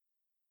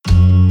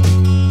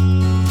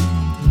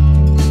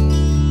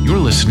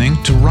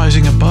listening to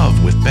Rising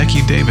Above with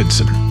Becky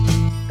Davidson.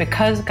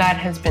 Because God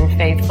has been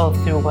faithful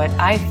through what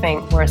I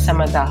think were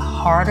some of the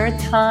harder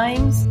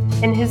times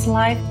in his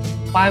life,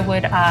 why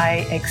would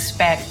I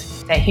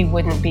expect that he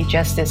wouldn't be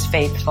just as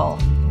faithful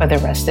for the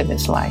rest of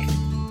his life?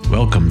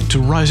 Welcome to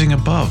Rising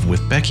Above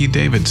with Becky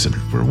Davidson,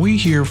 where we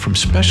hear from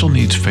special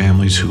needs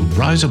families who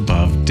rise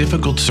above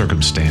difficult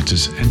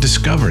circumstances and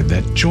discover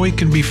that joy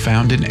can be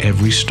found in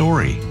every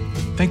story.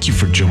 Thank you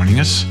for joining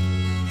us.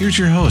 Here's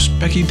your host,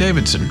 Becky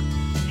Davidson.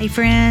 Hey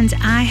friends,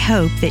 I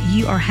hope that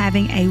you are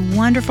having a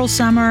wonderful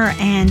summer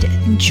and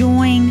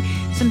enjoying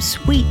some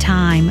sweet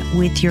time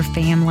with your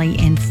family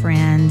and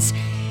friends.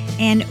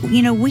 And,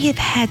 we have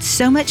had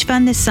so much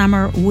fun this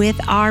summer with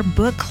our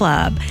book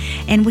club.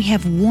 And we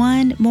have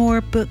one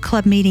more book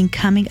club meeting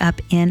coming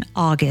up in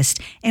August.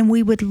 And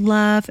we would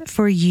love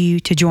for you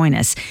to join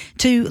us.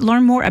 To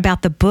learn more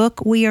about the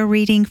book we are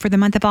reading for the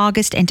month of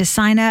August and to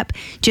sign up,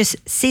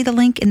 just see the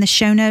link in the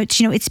show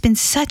notes. It's been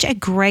such a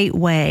great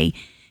way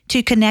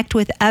to connect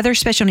with other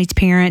special needs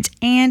parents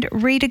and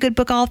read a good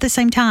book all at the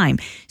same time.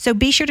 So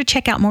be sure to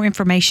check out more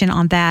information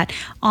on that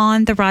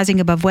on the Rising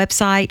Above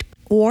website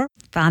or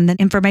find the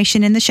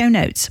information in the show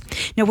notes.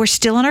 Now, we're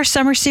still in our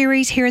summer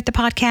series here at the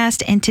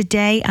podcast, and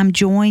today I'm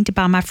joined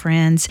by my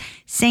friends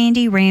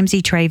Sandy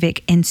Ramsey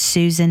Travick and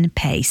Susan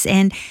Pace,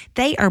 and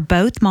they are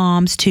both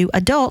moms to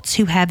adults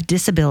who have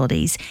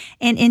disabilities.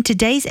 And in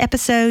today's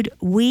episode,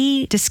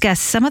 we discuss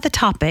some of the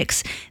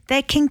topics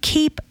that can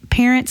keep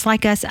parents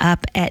like us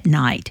up at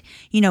night.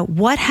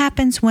 What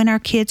happens when our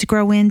kids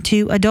grow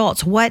into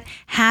adults? What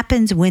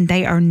happens when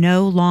they are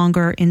no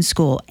longer in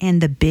school?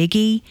 And the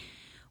biggie,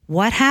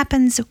 what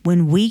happens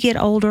when we get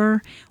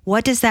older?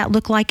 What does that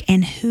look like?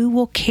 And who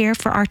will care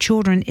for our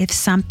children if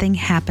something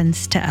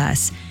happens to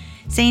us?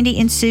 Sandy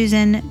and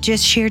Susan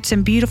just shared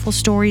some beautiful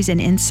stories and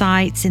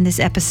insights in this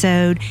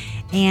episode.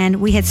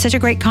 And we had such a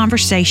great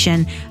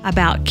conversation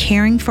about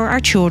caring for our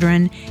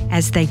children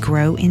as they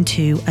grow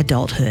into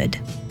adulthood.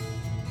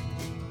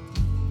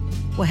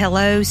 Well,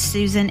 hello,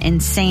 Susan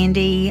and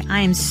Sandy. I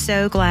am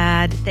so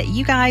glad that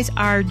you guys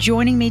are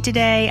joining me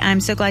today.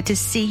 I'm so glad to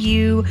see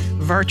you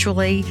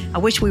virtually. I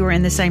wish we were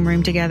in the same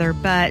room together,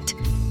 but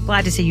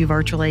glad to see you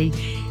virtually.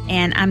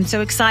 And I'm so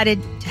excited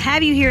to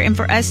have you here and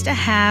for us to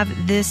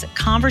have this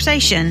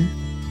conversation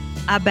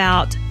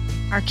about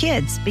our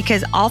kids,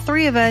 because all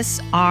three of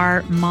us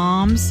are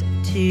moms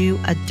to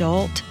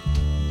adult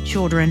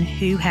children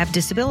who have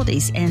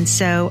disabilities. And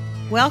so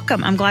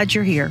welcome. I'm glad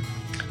you're here.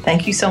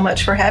 Thank you so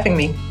much for having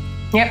me.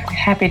 Yep,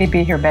 happy to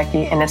be here,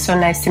 Becky. And it's so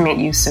nice to meet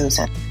you,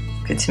 Susan.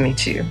 Good to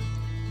meet you.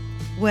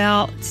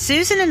 Well,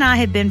 Susan and I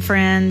have been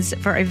friends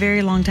for a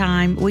very long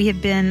time. We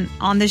have been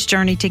on this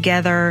journey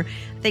together.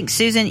 I think,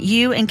 Susan,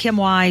 you and Kim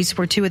Wise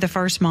were two of the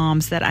first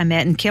moms that I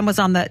met. And Kim was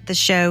on the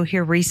show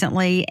here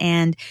recently.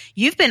 And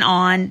you've been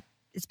on.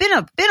 It's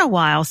been a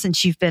while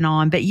since you've been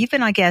on, but you've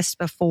been a guest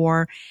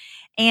before.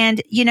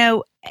 And,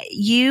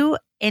 you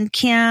and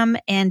Kim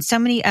and so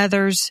many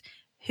others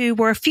who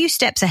were a few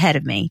steps ahead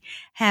of me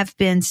have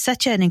been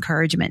such an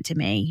encouragement to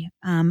me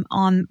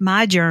on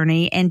my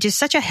journey, and just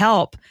such a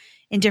help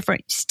in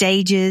different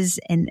stages.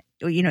 And,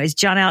 as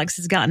John Alex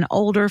has gotten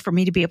older, for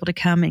me to be able to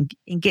come and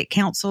get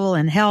counsel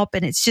and help.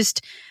 And it's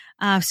just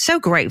so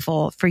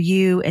grateful for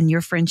you and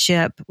your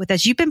friendship with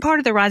us. You've been part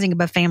of the Rising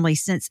Above family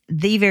since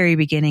the very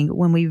beginning,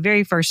 when we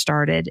very first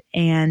started.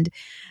 And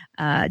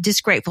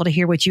just grateful to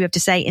hear what you have to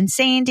say. And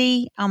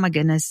Sandy, oh my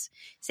goodness,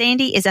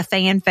 Sandy is a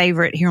fan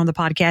favorite here on the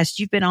podcast.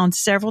 You've been on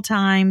several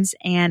times,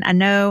 and I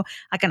know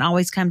I can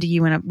always come to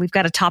you when we've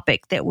got a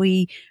topic that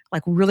we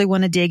really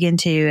want to dig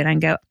into, and I can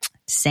go,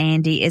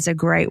 Sandy is a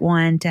great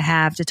one to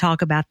have to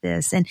talk about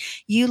this. And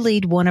you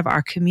lead one of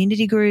our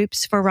community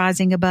groups for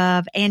Rising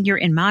Above, and you're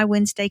in my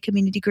Wednesday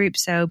community group.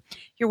 So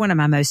you're one of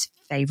my most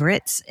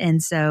favorites.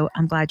 And so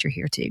I'm glad you're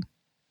here too.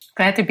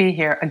 Glad to be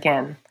here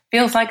again.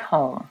 Feels like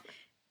home.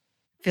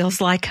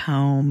 Feels like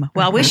home.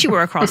 Well, I wish you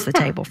were across the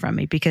table from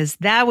me, because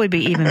that would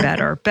be even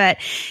better. But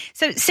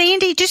so,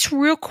 Sandy, just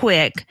real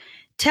quick,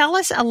 tell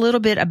us a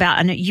little bit about,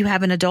 I know you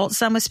have an adult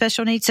son with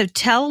special needs. So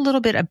tell a little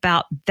bit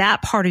about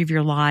that part of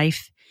your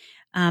life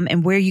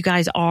and where you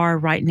guys are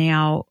right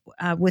now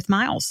with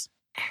Miles.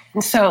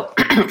 So,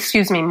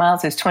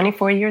 Miles is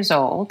 24 years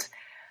old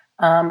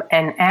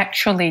and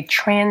actually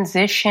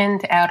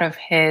transitioned out of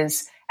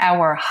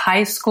our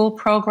high school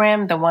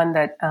program, the one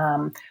that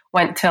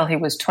went till he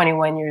was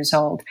 21 years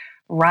old,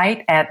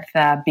 right at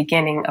the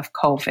beginning of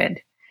COVID.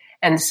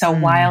 And so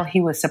while he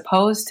was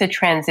supposed to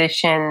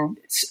transition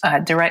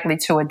directly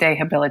to a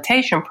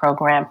rehabilitation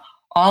program,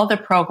 all the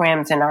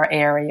programs in our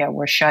area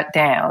were shut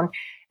down.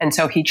 And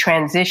so he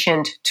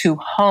transitioned to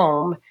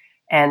home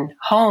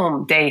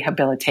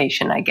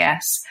rehabilitation, I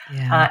guess.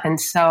 Yeah. And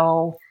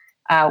so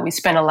we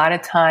spent a lot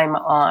of time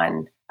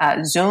on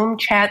Zoom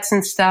chats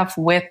and stuff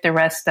with the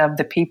rest of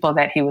the people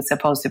that he was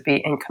supposed to be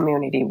in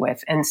community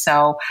with. And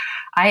so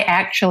I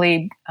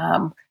actually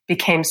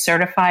became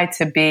certified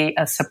to be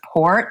a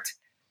support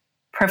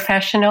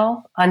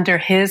professional under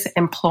his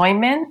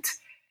employment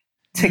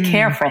to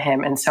care for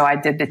him. And so I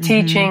did the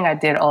teaching, I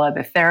did all of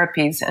the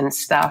therapies and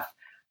stuff.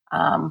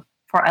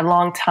 for a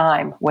long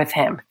time with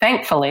him.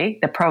 Thankfully,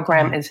 the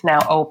program is now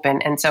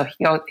open, and so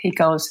he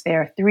goes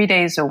there 3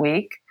 days a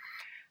week,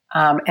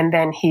 and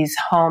then he's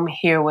home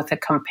here with a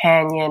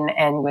companion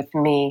and with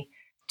me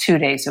 2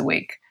 days a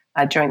week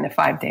during the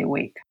 5-day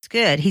week. It's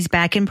good. He's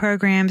back in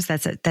programs.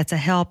 That's a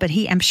help, but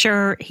I'm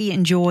sure he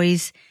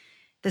enjoys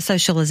the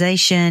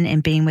socialization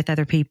and being with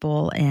other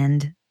people,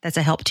 and that's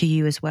a help to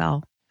you as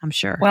well, I'm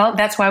sure. Well,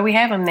 that's why we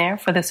have him there,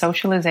 for the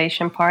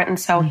socialization part. And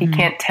so he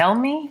can't tell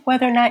me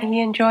whether or not he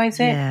enjoys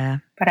it,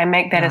 but I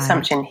make that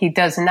assumption. He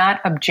does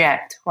not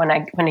object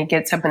when he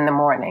gets up in the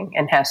morning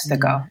and has to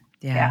go.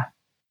 Yeah.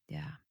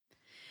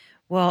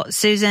 Well,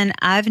 Susan,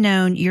 I've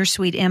known your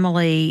sweet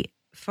Emily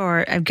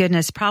for,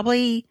 goodness,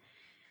 probably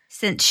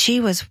since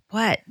she was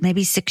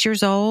maybe 6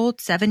 years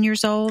old, 7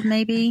 years old,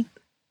 maybe?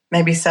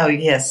 Maybe so,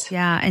 yes.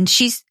 Yeah. And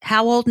she's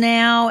how old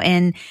now?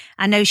 And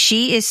I know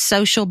she is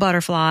social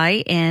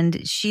butterfly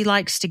and she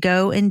likes to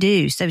go and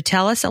do. So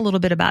tell us a little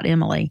bit about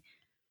Emily.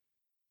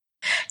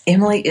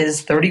 Emily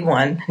is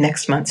 31.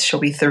 Next month,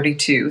 she'll be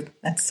 32.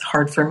 That's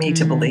hard for me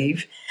to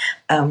believe.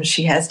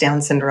 She has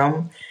Down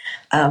syndrome.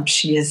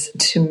 She is,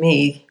 to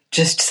me,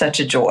 just such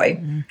a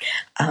joy.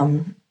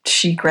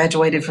 She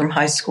graduated from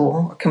high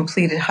school, or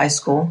completed high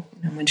school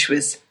when she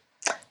was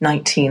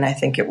 19, I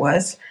think it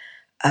was.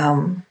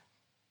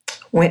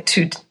 Went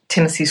to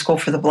Tennessee School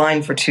for the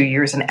Blind for 2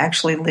 years and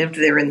actually lived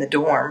there in the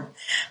dorm.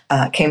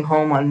 Came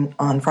home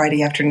on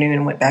Friday afternoon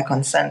and went back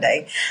on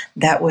Sunday.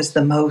 That was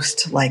the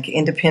most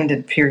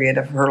independent period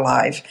of her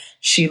life.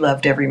 She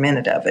loved every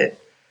minute of it.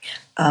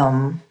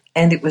 And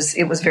it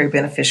was very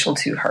beneficial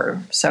to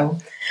her. So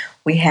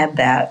we had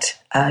that.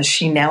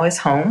 She now is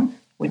home,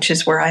 which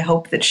is where I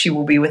hope that she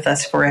will be with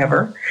us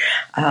forever,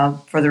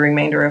 for the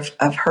remainder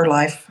of her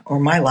life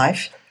or my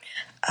life.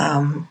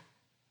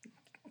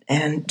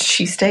 And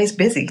she stays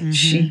busy.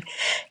 She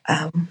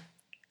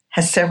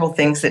has several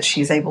things that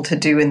she's able to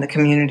do in the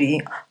community,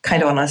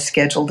 kind of on a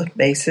scheduled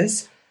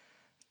basis.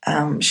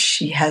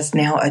 She has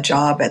now a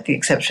job at the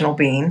Exceptional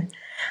Being,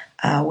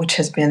 which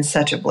has been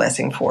such a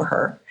blessing for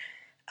her.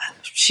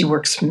 She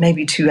works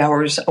maybe 2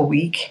 hours a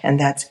week, and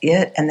that's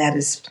it, and that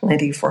is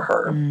plenty for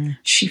her.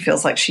 She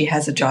feels like she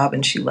has a job,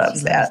 and she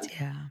loves that.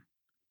 Yeah.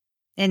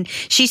 And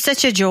she's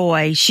such a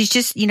joy. She's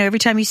just, every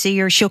time you see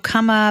her, she'll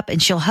come up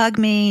and she'll hug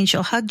me and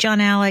she'll hug John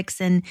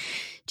Alex and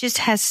just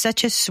has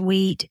such a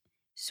sweet,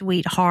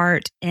 sweet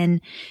heart.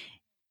 And,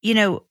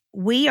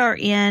 we are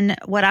in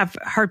what I've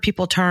heard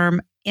people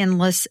term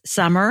endless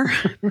summer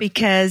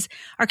because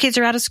our kids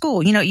are out of school.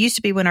 It used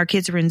to be when our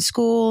kids were in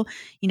school,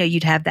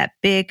 you'd have that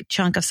big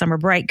chunk of summer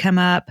break come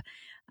up.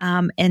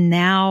 And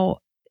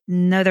now,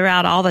 no, they're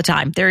out all the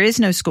time. There is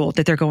no school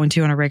that they're going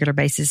to on a regular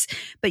basis.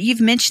 But you've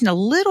mentioned a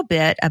little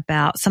bit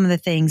about some of the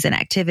things and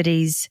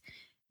activities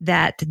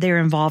that they're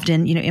involved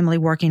in, Emily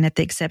working at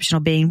the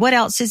Exceptional Being. What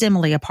else is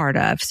Emily a part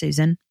of,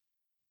 Susan?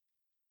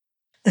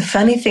 The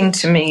funny thing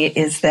to me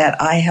is that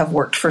I have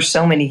worked for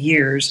so many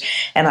years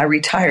and I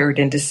retired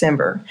in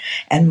December.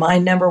 And my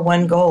number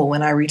one goal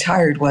when I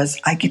retired was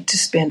I get to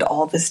spend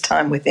all this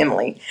time with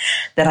Emily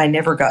that I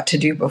never got to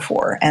do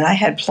before. And I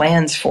had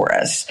plans for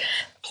us,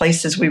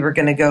 places we were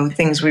going to go,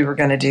 things we were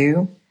going to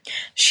do.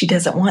 She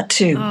doesn't want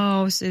to.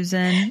 Oh,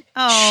 Susan.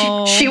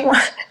 Oh,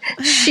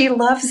 she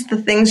loves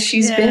the things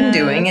she's been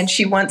doing and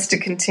she wants to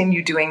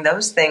continue doing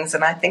those things.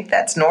 And I think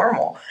that's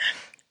normal.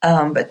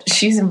 But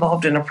she's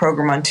involved in a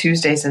program on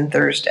Tuesdays and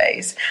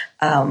Thursdays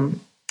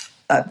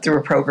through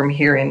a program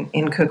here in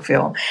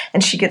Cookeville.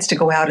 And she gets to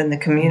go out in the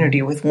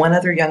community with one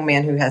other young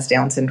man who has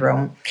Down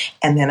syndrome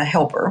and then a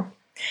helper.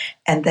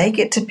 And they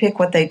get to pick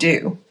what they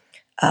do.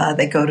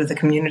 They go to the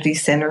community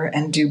center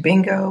and do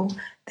bingo.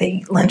 They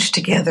eat lunch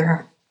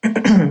together.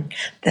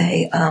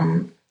 They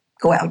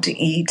go out to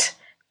eat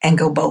and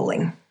go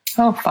bowling.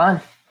 Oh,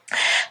 fun.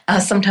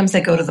 Sometimes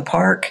they go to the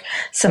park.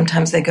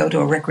 Sometimes they go to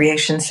a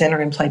recreation center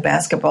and play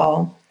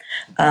basketball.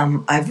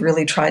 I've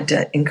really tried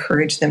to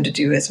encourage them to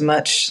do as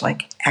much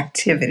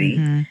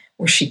activity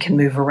where she can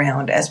move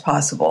around as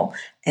possible.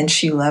 And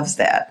she loves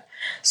that.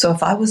 So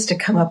if I was to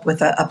come up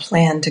with a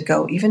plan to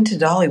go even to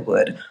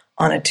Dollywood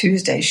on a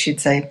Tuesday, she'd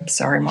say,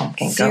 sorry, Mom,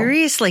 can't go.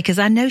 Seriously, because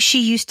I know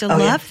she used to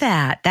love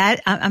that.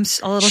 I'm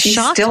a little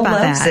shocked by that. She still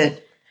loves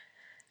it.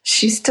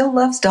 She still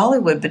loves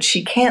Dollywood, but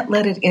she can't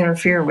let it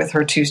interfere with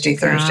her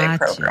Tuesday-Thursday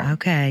program.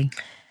 Okay.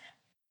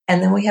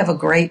 And then we have a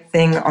great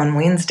thing on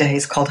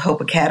Wednesdays called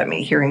Hope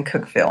Academy here in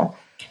Cookeville.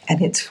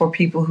 And it's for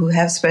people who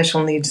have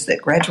special needs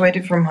that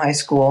graduated from high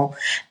school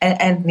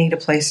and need a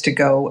place to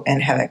go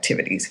and have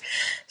activities.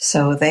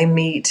 So they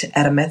meet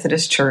at a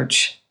Methodist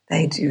church.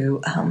 They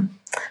do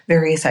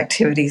various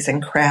activities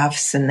and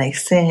crafts, and they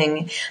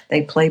sing.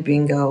 They play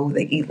bingo.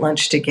 They eat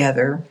lunch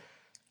together.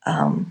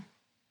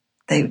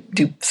 They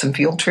do some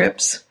field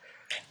trips,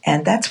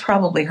 and that's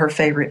probably her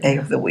favorite day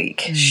of the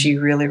week. She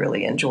really,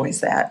 really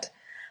enjoys that.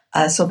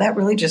 So that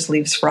really just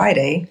leaves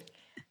Friday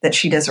that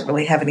she doesn't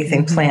really have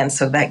anything planned,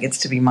 so that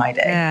gets to be my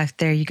day. Yeah,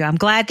 there you go. I'm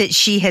glad that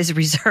she has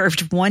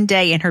reserved one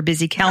day in her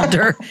busy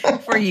calendar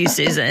for you,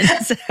 Susan.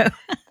 So.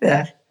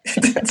 Yeah.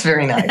 That's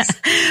very nice.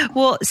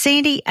 Well,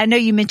 Sandy, I know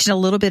you mentioned a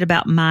little bit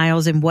about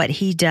Miles and what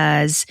he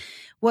does.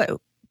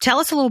 Tell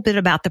us a little bit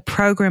about the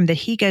program that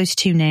he goes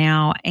to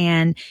now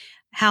and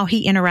how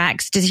he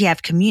interacts. Does he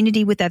have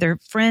community with other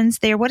friends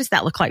there? What does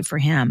that look like for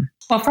him?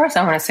 Well, first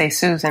I want to say,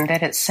 Susan,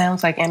 that it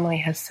sounds like Emily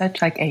has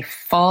such like a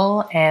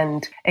full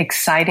and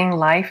exciting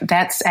life.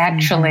 That's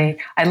actually,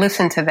 I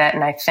listen to that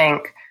and I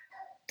think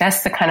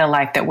that's the kind of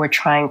life that we're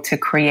trying to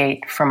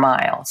create for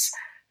Miles.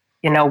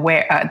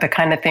 Where the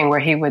kind of thing where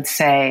he would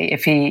say,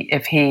 if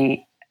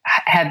he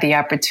had the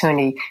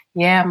opportunity,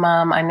 yeah,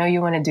 Mom, I know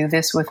you want to do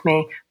this with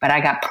me, but I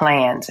got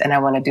plans and I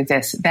want to do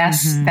this.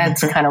 That's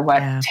kind of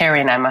what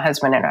Terry and I, my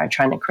husband and I, are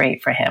trying to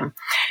create for him.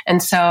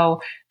 And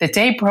so the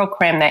day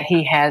program that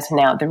he has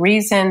now, the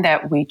reason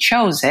that we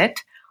chose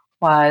it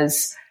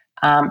was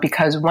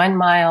because when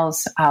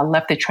Miles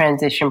left the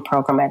transition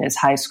program at his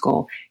high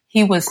school,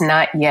 he was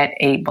not yet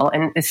able,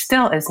 and it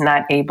still is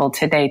not able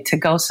today, to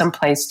go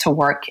someplace to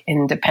work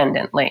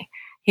independently.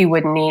 He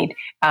would need,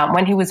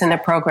 when he was in the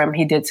program,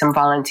 he did some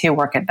volunteer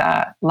work at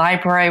the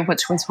library,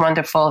 which was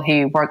wonderful.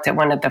 He worked at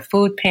one of the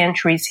food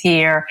pantries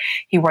here.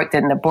 He worked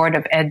in the Board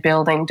of Ed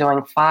building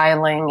doing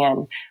filing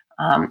and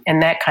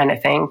that kind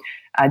of thing,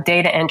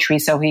 data entry.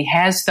 So he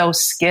has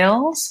those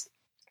skills,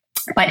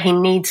 but he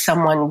needs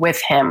someone with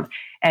him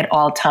at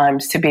all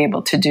times to be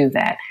able to do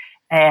that.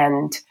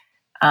 And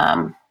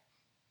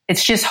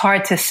it's just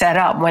hard to set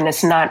up when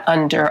it's not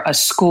under a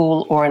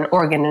school or an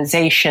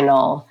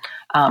organizational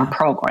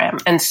program.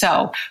 And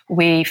so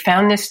we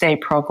found this day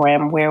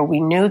program where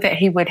we knew that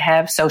he would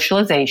have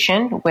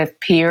socialization with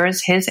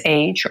peers his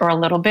age or a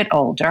little bit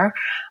older.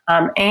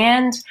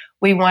 And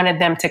we wanted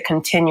them to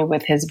continue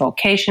with his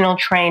vocational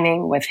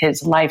training, with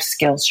his life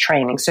skills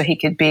training, so he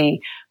could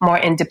be more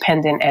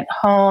independent at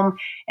home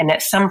and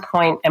at some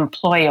point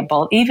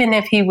employable, even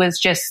if he was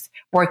just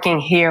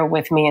working here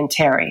with me and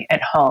Terry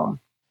at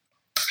home.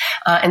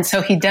 And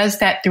so he does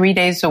that 3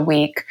 days a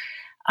week.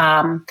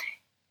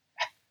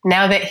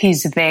 Now that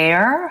he's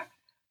there,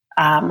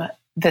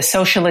 the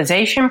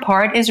socialization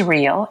part is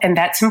real, and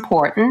that's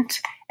important.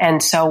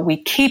 And so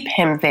we keep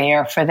him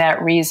there for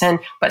that reason.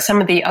 But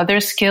some of the other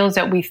skills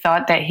that we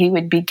thought that he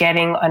would be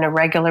getting on a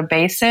regular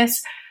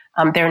basis,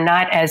 they're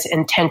not as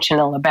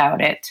intentional about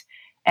it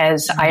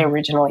as we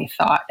originally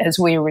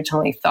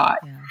thought.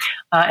 Yeah.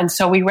 And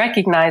so we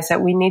recognize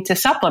that we need to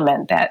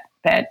supplement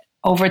that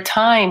over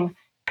time,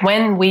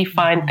 when we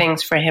find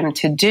things for him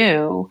to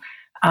do,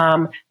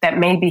 that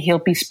maybe he'll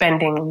be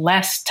spending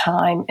less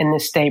time in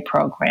this day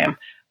program.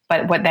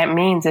 But what that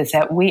means is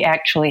that we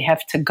actually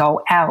have to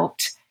go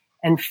out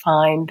and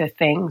find the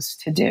things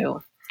to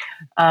do.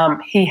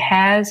 He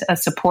has a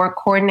support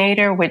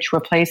coordinator, which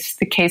replaced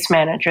the case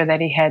manager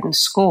that he had in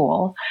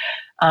school.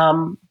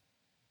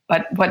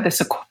 But what the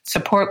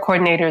support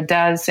coordinator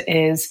does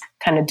is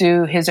kind of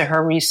do his or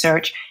her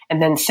research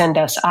and then send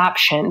us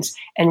options.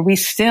 And we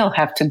still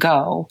have to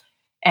go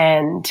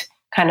and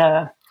kind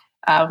of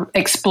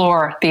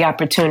explore the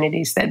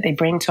opportunities that they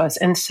bring to us.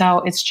 And so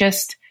it's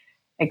just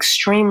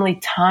extremely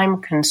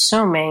time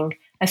consuming,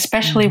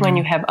 especially when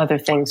you have other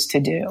things to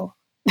do,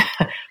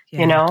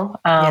 you know?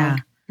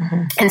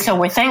 And so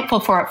we're thankful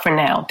for it for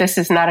now. This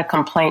is not a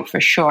complaint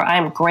for sure.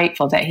 I'm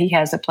grateful that he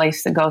has a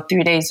place to go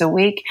 3 days a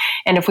week.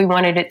 And if we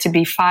wanted it to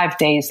be 5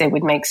 days, they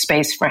would make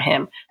space for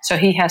him. So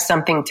he has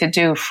something to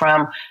do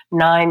from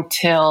 9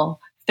 till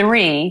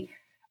 3,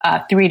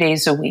 3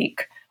 days a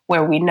week,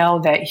 where we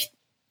know that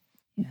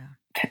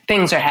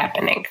things are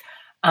happening.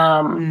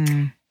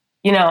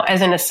 You know,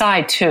 as an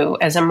aside too,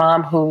 as a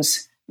mom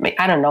who's,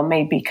 I don't know,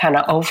 maybe kind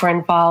of over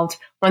involved,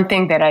 one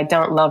thing that I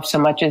don't love so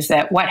much is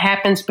that what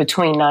happens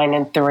between 9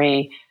 and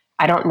 3,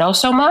 I don't know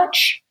so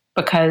much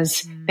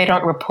because they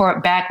don't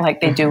report back like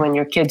they do when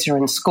your kids are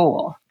in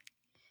school.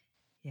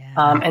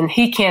 And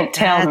he can't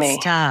tell me.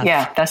 Tough.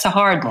 Yeah, that's a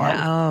hard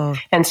one.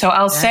 And so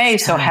I'll say,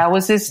 tough. So how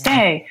was this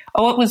day?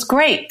 Oh, it was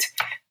great,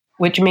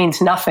 which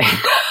means nothing.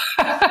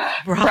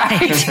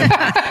 Right.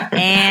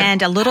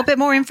 And a little bit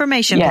more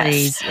information,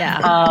 please.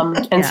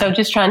 And so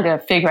just trying to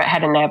figure out how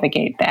to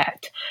navigate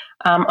that.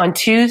 On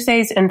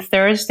Tuesdays and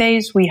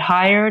Thursdays, we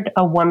hired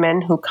a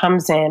woman who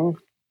comes in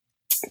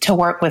to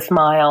work with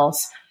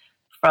Miles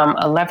from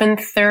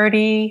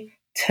 11:30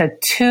 to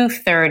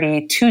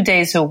 2:30, 2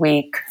 days a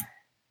week.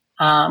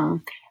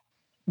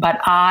 But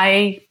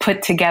I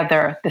put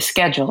together the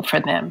schedule for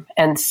them.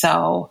 And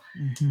so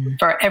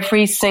for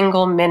every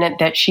single minute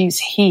that she's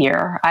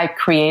here, I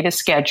create a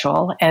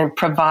schedule and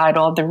provide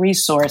all the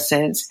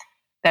resources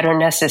that are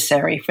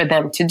necessary for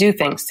them to do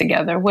things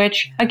together,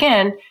 which,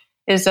 again,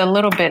 is a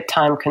little bit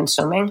time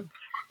consuming.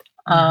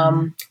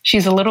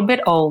 She's a little bit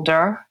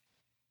older.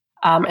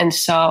 And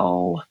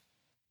so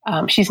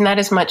she's not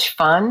as much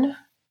fun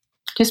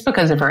just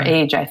because of her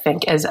age, I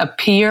think, as a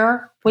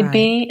peer would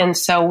be. And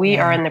so we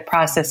are in the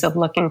process of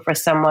looking for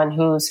someone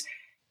who's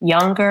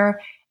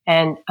younger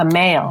and a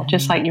male,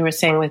 just like you were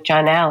saying with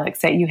John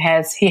Alex, that he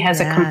has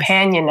a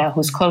companion now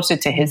who's closer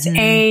to his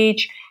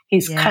age.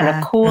 He's kind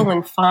of cool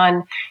and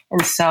fun.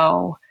 And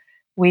so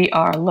we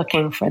are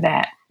looking for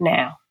that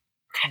now.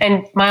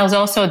 And Miles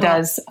also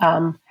does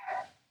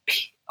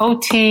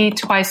OT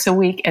twice a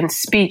week and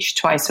speech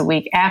twice a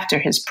week after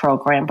his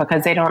program,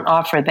 because they don't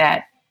offer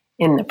that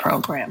in the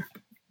program.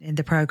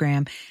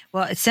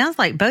 Well, it sounds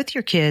like both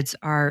your kids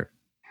are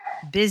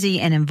busy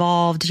and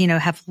involved,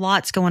 have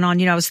lots going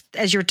on.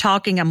 As you're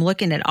talking, I'm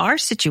looking at our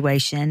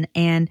situation,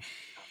 and,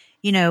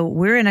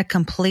 we're in a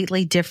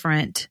completely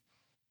different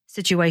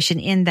situation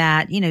in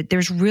that,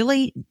 there's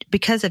really,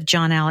 because of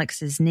John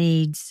Alex's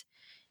needs,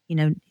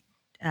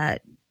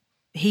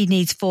 he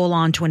needs full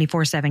on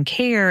 24/7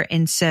 care.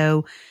 And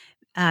so,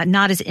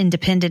 not as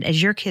independent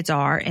as your kids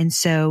are. And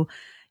so,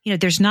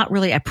 there's not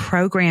really a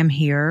program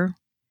here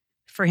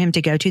for him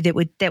to go to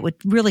that would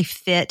really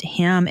fit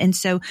him. And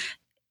so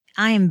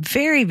I am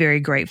very, very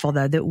grateful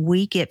though that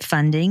we get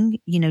funding,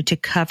 to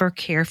cover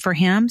care for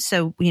him.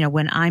 So,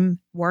 when I'm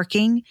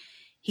working,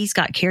 he's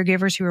got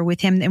caregivers who are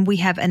with him, and we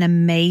have an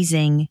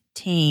amazing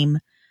team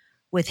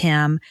with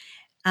him.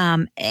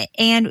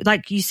 And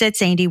like you said,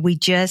 Sandy, we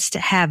just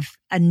have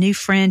a new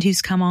friend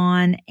who's come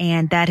on,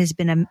 and that has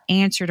been an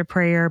answer to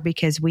prayer,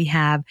 because we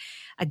have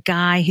a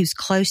guy who's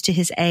close to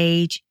his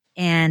age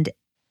and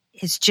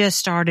has just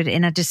started.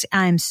 And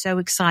I'm so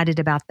excited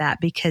about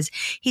that, because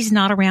he's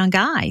not around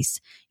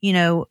guys,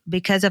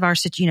 because of our,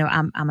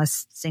 I'm a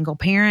single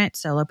parent,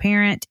 solo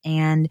parent,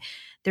 and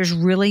there's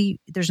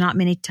not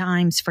many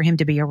times for him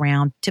to be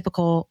around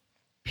typical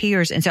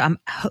peers. And so I'm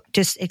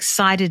just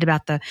excited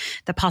about the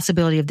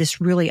possibility of this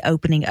really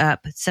opening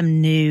up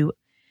some new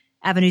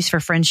avenues for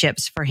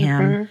friendships for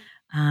him,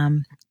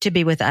 to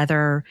be with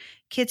other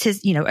kids,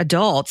 his,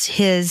 adults,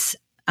 his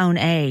own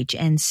age.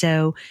 And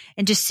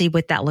just see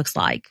what that looks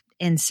like.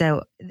 And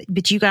so,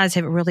 but you guys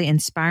have really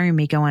inspired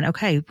me going,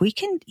 okay, we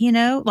can,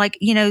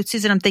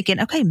 Susan, I'm thinking,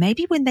 okay,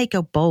 maybe when they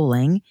go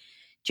bowling,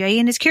 Jay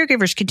and his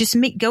caregivers could just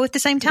go at the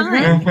same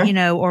time,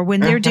 or when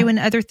they're doing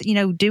other,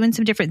 doing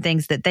some different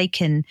things that they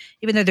can,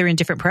 even though they're in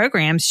different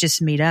programs,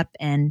 just meet up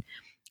and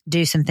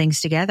do some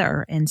things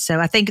together. And so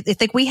I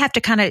think we have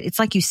to it's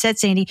like you said,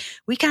 Sandy,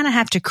 we kind of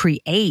have to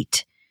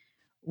create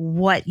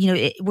what,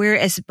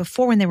 whereas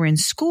before when they were in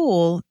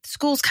school's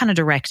kind of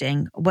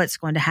directing what's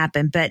going to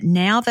happen. But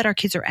now that our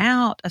kids are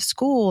out of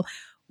school,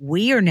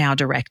 we are now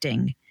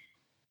directing,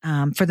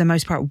 for the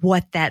most part,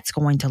 what that's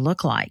going to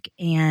look like.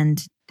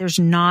 And there's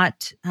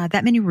not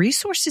that many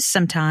resources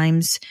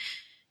sometimes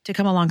to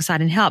come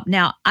alongside and help.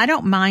 Now, I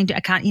don't mind.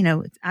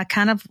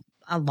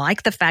 I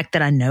like the fact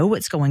that I know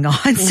what's going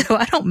on, so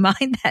I don't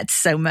mind that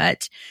so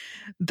much.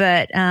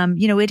 But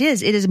it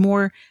is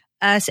more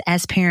us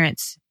as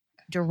parents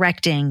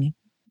directing.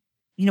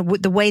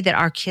 The way that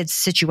our kids'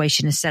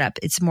 situation is set up,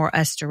 it's more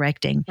us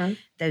directing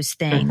those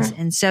things.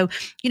 And so,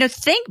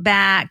 think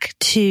back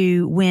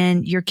to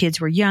when your kids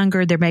were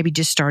younger. They're maybe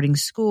just starting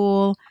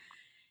school,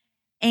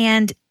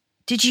 and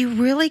did you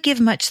really give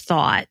much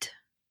thought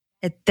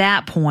at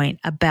that point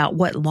about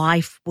what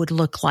life would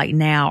look like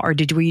now? Or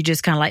were you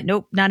just kind of like,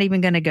 nope, not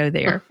even going to go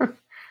there?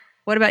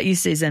 What about you,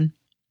 Susan?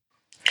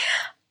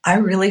 I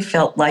really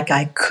felt like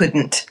I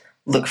couldn't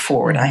look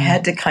forward. I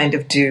had to kind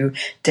of do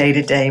day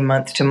to day,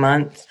 month to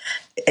month.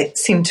 It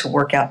seemed to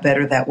work out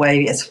better that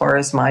way as far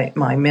as my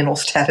mental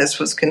status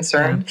was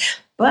concerned.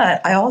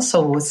 But I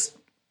also was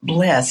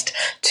blessed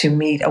to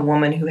meet a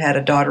woman who had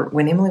a daughter.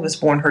 When Emily was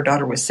born, her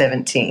daughter was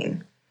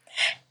 17.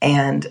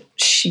 And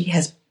she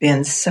has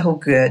been so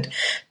good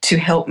to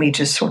help me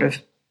just sort of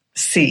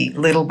see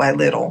little by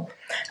little.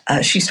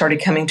 She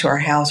started coming to our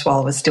house while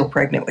I was still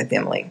pregnant with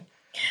Emily,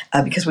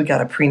 because we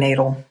got a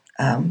prenatal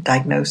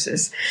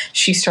diagnosis.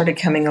 She started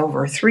coming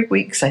over 3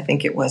 weeks, I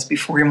think it was,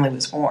 before Emily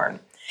was born.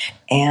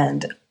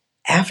 And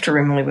after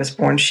Emily was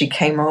born, she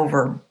came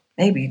over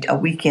maybe a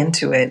week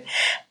into it,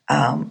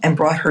 and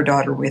brought her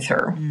daughter with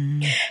her.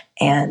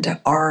 And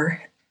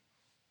our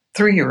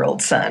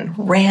 3-year-old son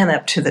ran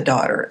up to the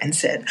daughter and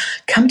said,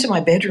 "Come to my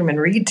bedroom and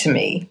read to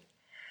me."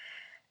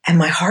 And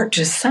my heart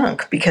just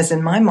sunk, because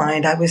in my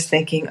mind I was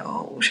thinking,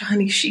 oh,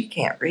 honey, she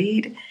can't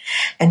read.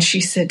 And she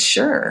said,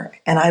 sure.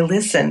 And I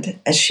listened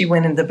as she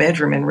went in the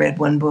bedroom and read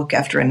one book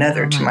after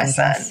another to my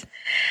son.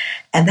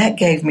 And that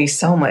gave me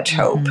so much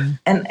hope.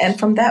 And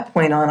from that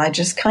point on, I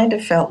just kind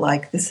of felt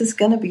like this is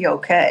going to be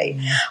okay.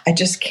 I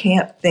just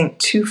can't think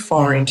too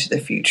far into the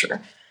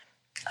future.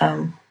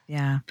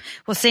 Yeah.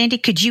 Well, Sandy,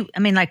 could you,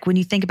 when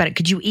you think about it,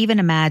 could you even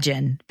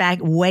imagine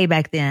way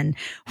back then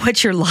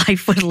what your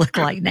life would look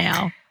like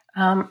now?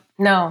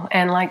 No.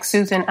 And like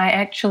Susan, I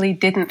actually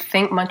didn't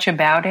think much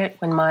about it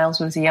when Miles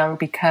was young,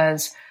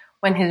 because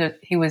when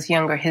he was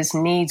younger, his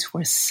needs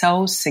were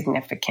so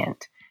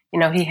significant.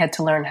 He had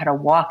to learn how to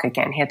walk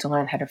again. He had to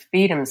learn how to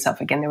feed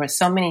himself again. There were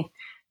so many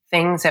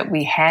things that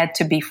we had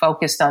to be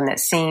focused on that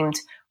seemed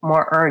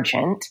more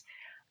urgent.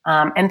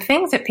 And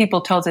things that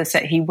people told us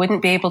that he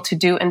wouldn't be able to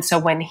do. And so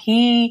when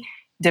he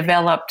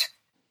developed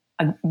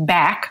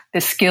back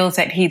the skills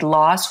that he'd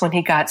lost when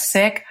he got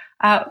sick,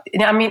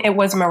 it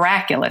was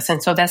miraculous.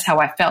 And so that's how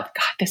I felt.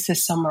 God, this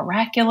is so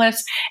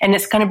miraculous. And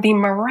it's going to be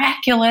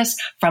miraculous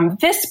from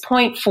this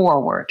point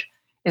forward,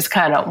 is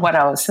kind of what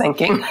I was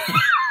thinking.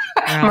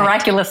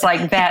 miraculous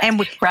like that. And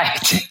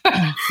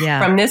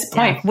From this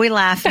point. We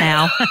laugh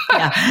now.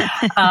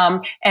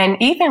 And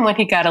even when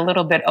he got a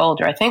little bit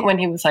older, I think when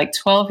he was like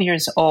 12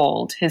 years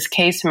old, his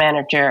case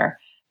manager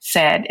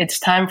said, it's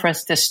time for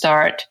us to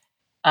start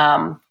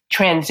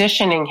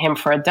transitioning him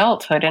for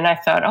adulthood. And I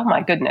thought, oh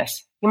my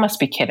goodness, you must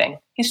be kidding.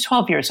 He's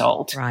 12 years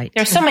old. Right.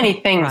 There's so many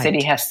things that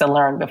he has to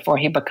learn before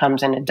he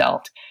becomes an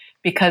adult,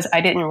 because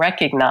I didn't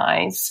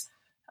recognize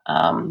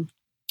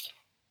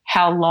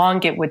how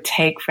long it would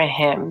take for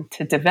him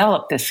to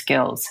develop the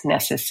skills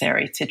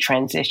necessary to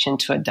transition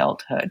to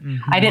adulthood.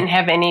 I didn't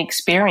have any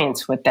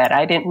experience with that.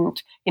 I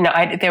didn't,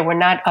 there were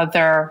not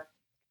other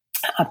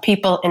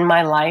people in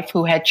my life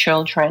who had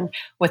children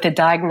with a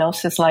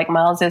diagnosis like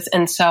Miles's.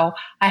 And so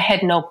I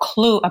had no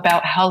clue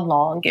about how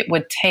long it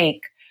would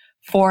take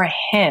for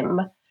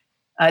him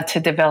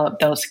to develop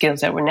those skills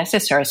that were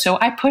necessary. So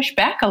I pushed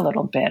back a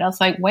little bit. I was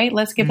like, wait,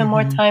 let's give him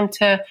more time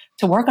to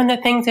work on the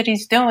things that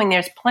he's doing.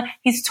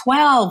 He's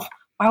 12.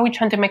 Why are we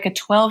trying to make a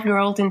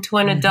 12-year-old into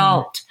an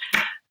adult?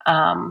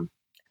 I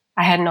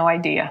had no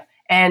idea.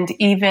 And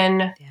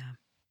even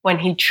when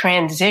he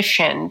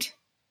transitioned,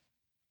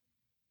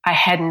 I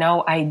had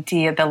no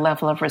idea the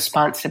level of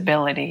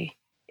responsibility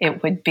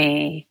it would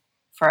be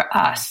for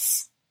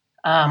us.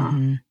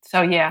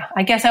 So yeah,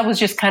 I guess I was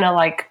just kind of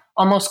like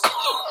almost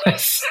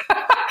clueless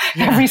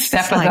every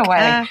step of the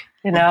way,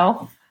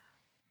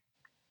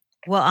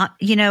 Well,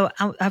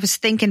 I was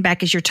thinking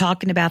back as you're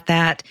talking about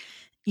that,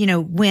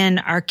 when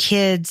our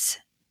kids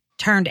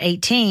turned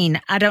 18,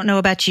 I don't know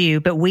about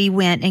you, but we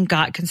went and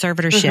got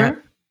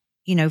conservatorship,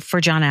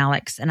 for John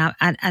Alex. And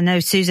I know,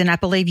 Susan, I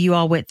believe you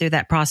all went through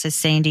that process.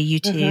 Sandy, you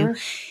too. Yes.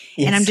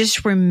 And I'm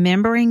just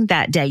remembering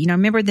that day. I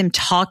remember them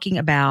talking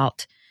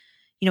about,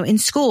 in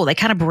school, they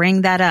kind of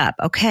bring that up.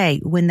 Okay,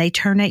 when they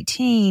turn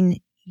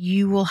 18,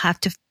 you will have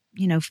to,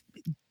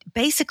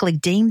 basically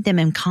deem them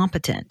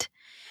incompetent.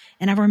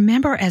 And I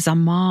remember as a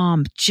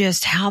mom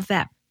just how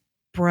that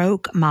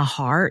broke my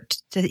heart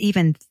to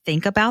even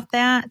think about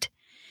that.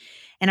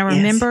 And I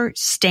remember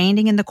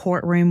standing in the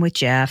courtroom with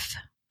Jeff,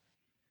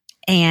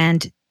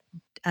 and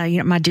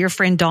my dear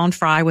friend Dawn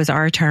Fry was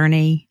our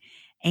attorney,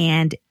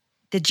 and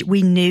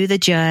we knew the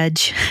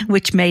judge,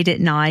 which made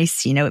it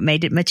nice. It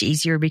made it much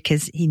easier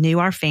because he knew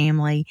our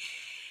family.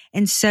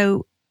 And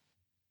so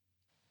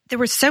there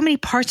were so many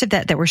parts of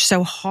that were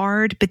so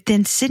hard, but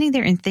then sitting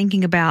there and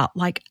thinking about,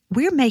 like,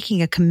 we're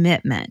making a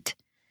commitment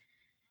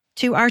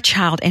to our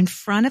child in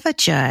front of a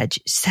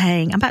judge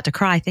saying, I'm about to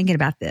cry thinking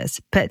about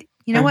this, but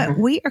you know what?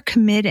 We are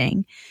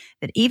committing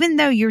that even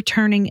though you're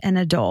turning an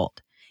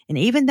adult, and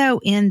even though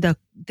in the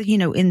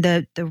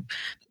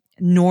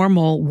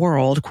normal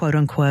world, quote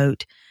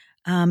unquote,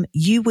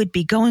 you would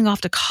be going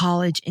off to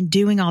college and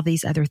doing all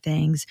these other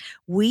things,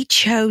 we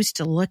chose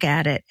to look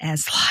at it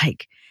as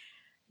like,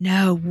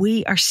 no,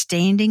 we are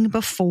standing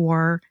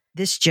before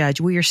this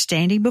judge. We are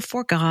standing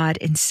before God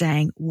and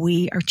saying,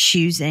 we are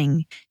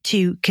choosing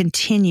to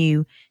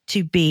continue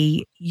to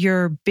be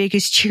your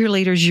biggest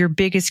cheerleaders, your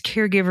biggest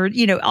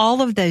caregiver,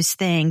 all of those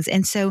things.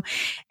 And so,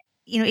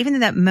 even in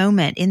that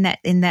moment in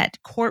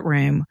that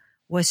courtroom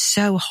was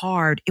so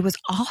hard, it was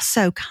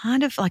also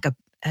kind of like a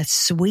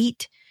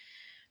sweet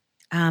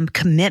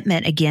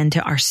commitment again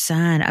to our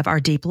son of our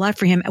deep love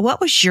for him. What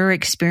was your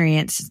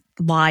experience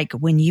like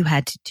when you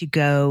had to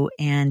go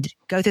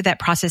through that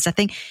process? I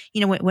think,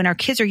 when our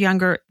kids are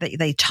younger,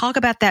 they talk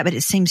about that, but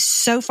it seems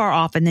so far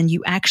off, and then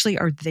you actually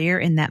are there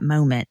in that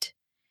moment.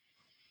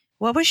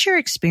 What was your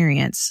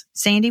experience?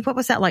 Sandy, what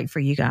was that like for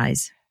you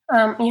guys?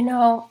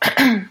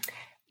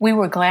 We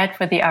were glad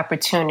for the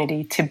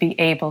opportunity to be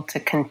able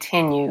to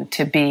continue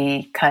to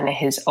be kind of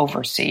his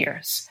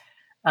overseers.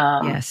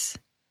 Yes.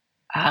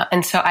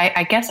 And so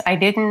I guess I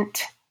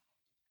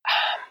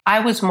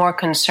was more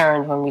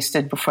concerned when we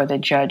stood before the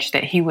judge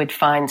that he would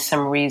find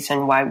some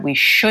reason why we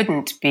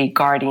shouldn't be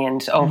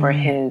guardians over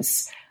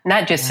his,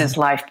 not just his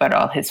life, but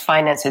all his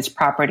finances,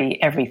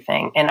 property,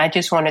 everything. And I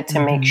just wanted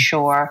to make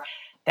sure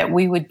that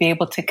we would be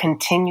able to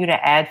continue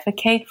to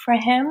advocate for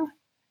him,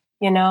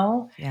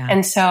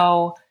 And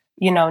so,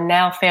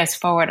 now fast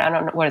forward, I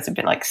don't know, what has it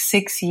been, like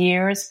 6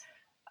 years?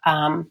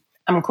 I'm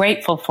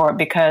grateful for it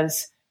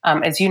because,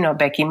 as you know,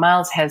 Becky,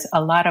 Miles has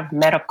a lot of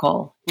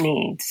medical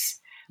needs.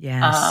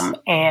 Yes.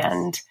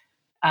 And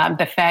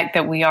the fact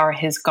that we are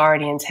his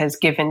guardians has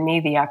given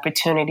me the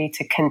opportunity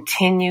to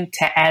continue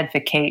to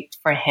advocate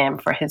for him,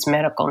 for his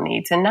medical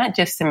needs, and not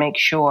just to make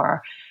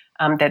sure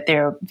that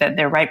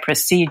their right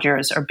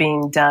procedures are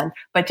being done,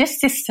 but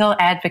just to still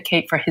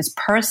advocate for his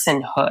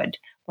personhood.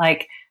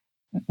 Like,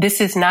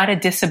 this is not a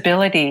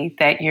disability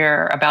that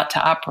you're about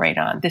to operate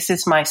on. This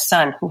is my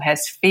son who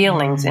has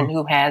feelings and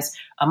who has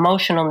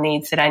emotional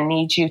needs that I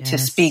need you to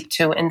speak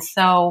to. And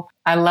so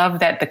I love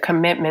that the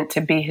commitment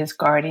to be his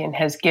guardian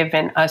has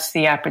given us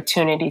the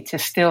opportunity to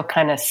still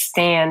kind of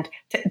stand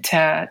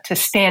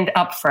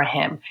up for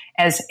him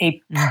as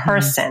a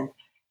person,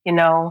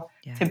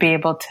 to be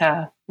able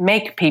to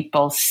make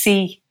people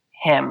see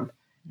him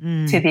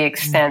to the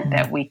extent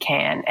that we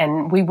can.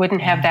 And we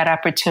wouldn't have that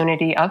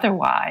opportunity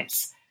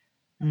otherwise.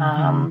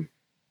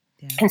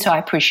 And so I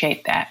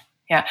appreciate that.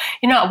 Yeah.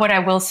 You know, what I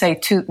will say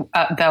too,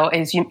 though,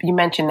 is you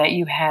mentioned that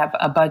you have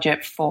a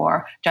budget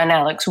for John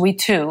Alex. We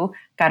too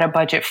got a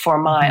budget for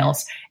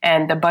Miles,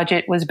 and the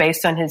budget was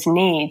based on his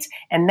needs.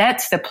 And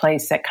that's the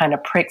place that kind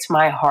of pricks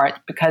my heart,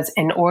 because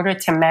in order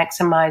to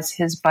maximize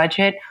his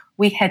budget,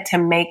 we had to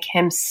make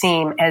him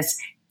seem as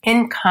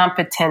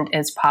incompetent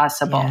as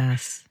possible.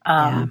 Yes.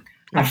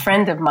 A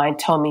friend of mine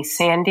told me,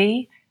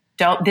 Sandy,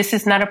 this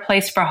is not a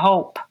place for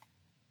hope.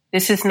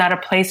 This is not a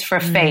place for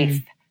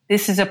faith.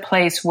 This is a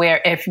place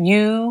where if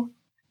you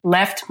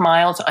left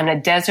Miles on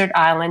a desert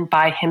island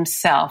by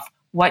himself,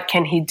 what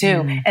can he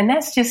do? And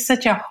that's just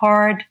such a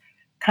hard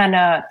kind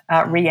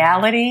of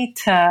reality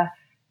to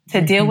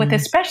deal with,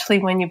 especially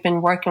when you've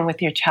been working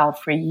with your child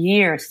for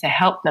years to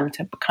help them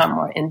to become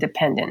more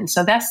independent. And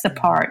so that's the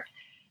part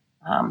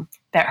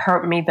that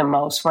hurt me the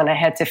most when I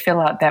had to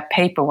fill out that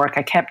paperwork.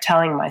 I kept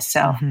telling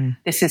myself,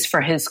 this is for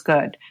his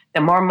good.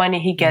 The more money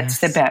he gets,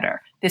 the better.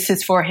 This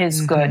is for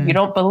his good. You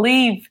don't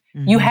believe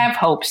you have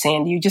hope,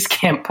 Sandy. You just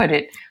can't put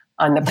it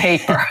on the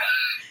paper.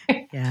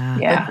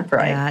 Yeah.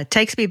 Right. Yeah. It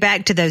takes me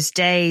back to those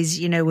days,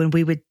 you know, when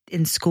we would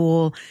in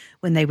school,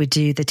 when they would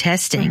do the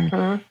testing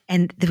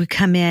and they would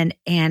come in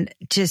and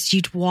just,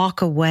 you'd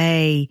walk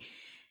away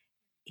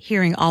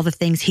hearing all the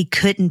things he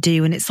couldn't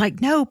do. And it's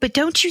like, no, but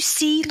don't you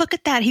see, look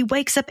at that. He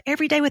wakes up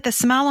every day with a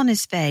smile on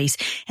his face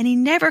and he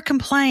never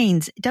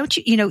complains. Don't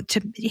you, you know,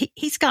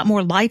 he's got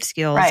more life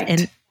skills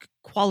and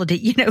quality,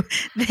 you know,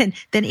 than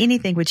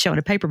anything would show in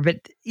a paper.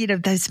 But, you know,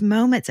 those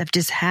moments of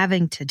just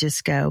having to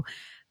just go,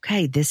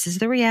 okay, this is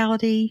the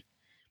reality,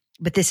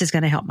 but this is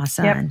going to help my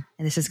son.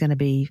 And this is going to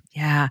be,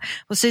 Well,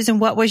 Susan,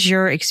 what was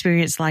your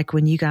experience like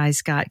when you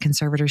guys got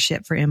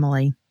conservatorship for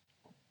Emily?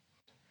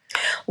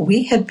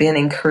 We had been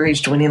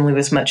encouraged when Emily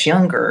was much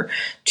younger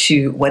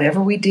to,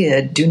 whatever we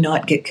did, do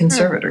not get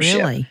conservatorship.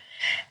 Really?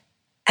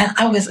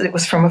 And it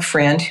was from a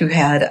friend who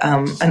had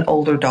an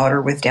older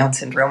daughter with Down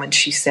syndrome, and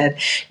she said,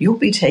 you'll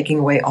be taking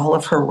away all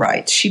of her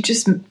rights. She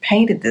just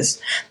painted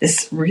this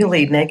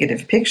really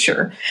negative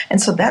picture.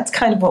 And so that's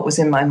kind of what was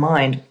in my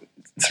mind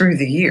through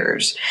the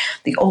years.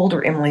 The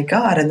older Emily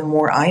got and the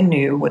more I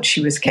knew what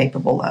she was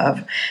capable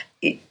of,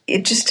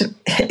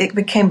 it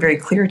became very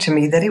clear to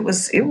me that it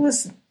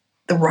was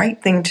the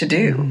right thing to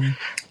do.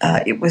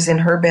 It was in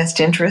her best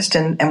interest,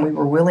 and we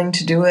were willing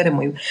to do it,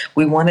 and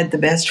we wanted the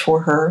best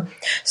for her.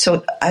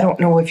 So I don't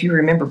know if you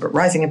remember, but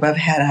Rising Above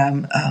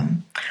had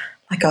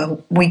like a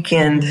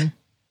weekend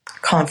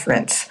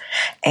conference,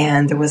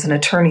 and there was an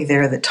attorney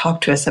there that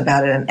talked to us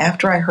about it. And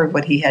after I heard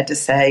what he had to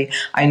say,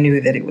 I knew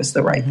that it was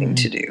the right thing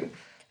to do.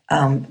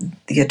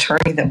 The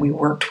attorney that we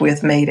worked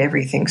with made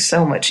everything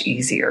so much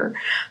easier.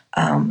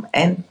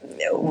 And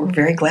we're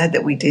very glad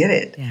that we did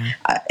it.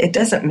 It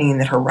doesn't mean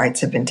that her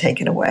rights have been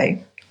taken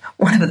away.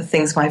 One of the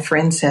things my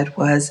friend said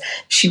was,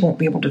 she won't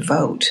be able to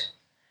vote.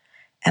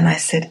 And I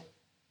said,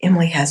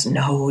 Emily has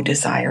no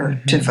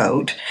desire to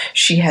vote.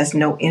 She has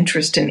no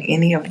interest in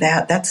any of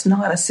that. That's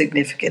not a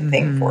significant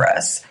thing for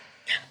us.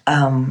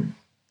 And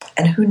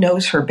who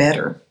knows her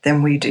better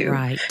than we do?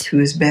 Who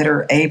is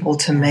better able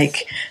to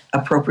make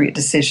appropriate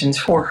decisions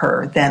for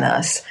her than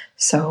us?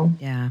 So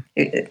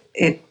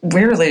it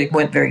rarely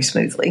went very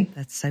smoothly.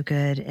 That's so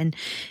good. And,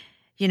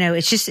 you know,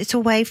 it's a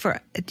way for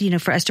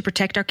us to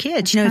protect our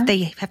kids. You know, if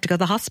they have to go to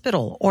the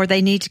hospital or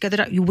they need to go to the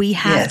doctor, we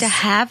have to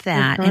have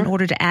that in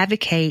order to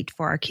advocate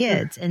for our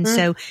kids. And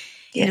so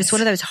you know, it's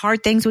one of those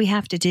hard things we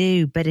have to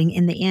do. But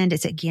in the end,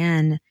 it's,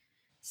 again,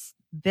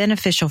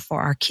 beneficial for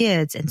our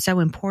kids and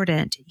so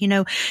important.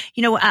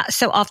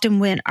 So often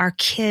when our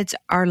kids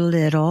are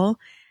little,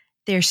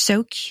 they're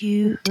so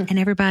cute and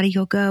everybody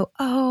will go,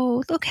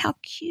 oh, look how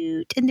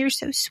cute. And they're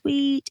so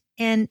sweet.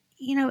 And,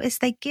 you know, as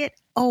they get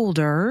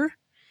older,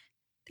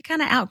 they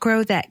kind of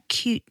outgrow that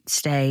cute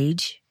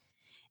stage.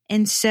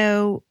 And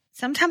so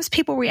sometimes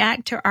people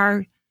react to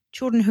our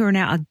children who are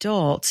now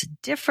adults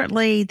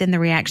differently than the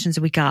reactions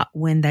we got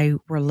when they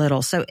were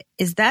little. So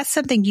is that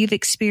something you've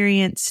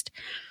experienced?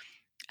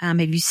 Have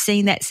you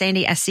seen that,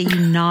 Sandy? I see you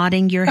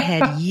nodding your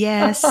head.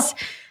 Yes.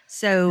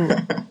 So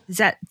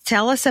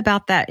tell us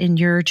about that in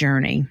your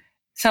journey.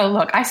 So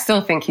look, I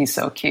still think he's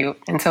so cute.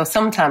 And so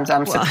sometimes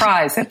I'm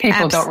surprised that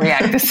people don't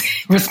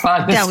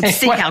respond the same way.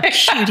 See how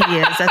cute he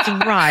is. That's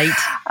right.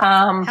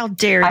 How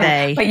dare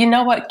they? But you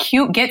know what?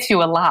 Cute gets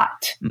you a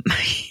lot.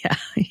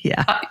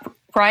 Yeah.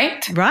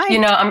 Right? Right. You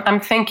know, I'm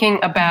thinking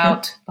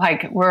about,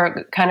 like,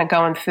 we're kind of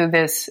going through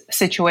this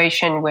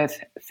situation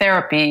with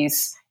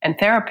therapies and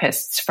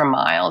therapists for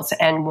Miles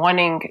and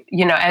wanting,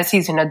 you know, as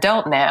he's an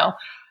adult now,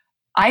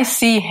 I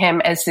see him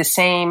as the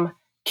same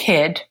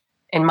kid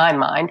in my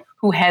mind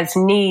who has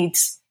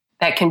needs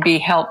that can be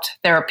helped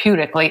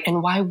therapeutically.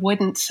 And why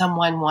wouldn't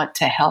someone want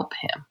to help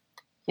him?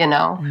 You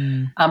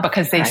know,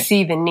 because they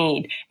see the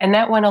need. And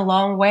that went a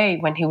long way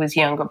when he was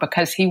younger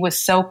because he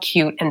was so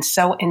cute and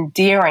so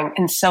endearing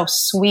and so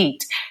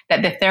sweet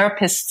that the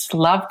therapists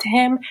loved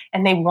him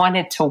and they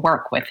wanted to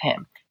work with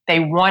him. They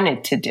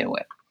wanted to do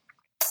it.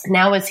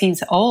 Now, as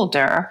he's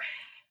older,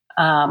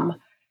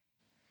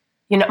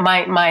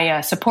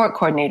 my support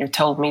coordinator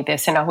told me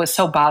this, and I was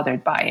so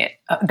bothered by it,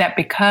 that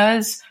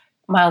because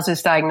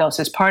Miles's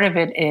diagnosis, part of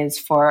it is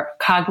for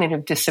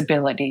cognitive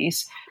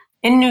disabilities.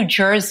 In New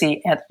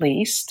Jersey, at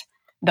least,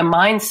 the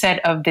mindset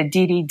of the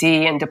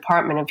DDD and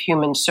Department of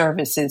Human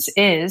Services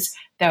is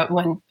that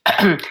when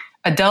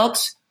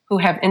adults who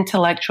have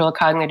intellectual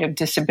cognitive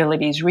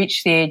disabilities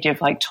reach the age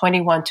of like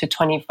 21 to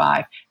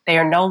 25, they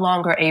are no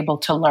longer able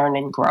to learn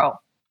and grow.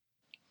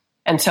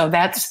 And so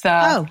that's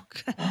the...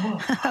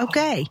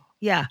 Okay.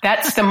 Yeah.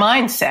 That's the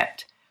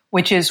mindset,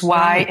 which is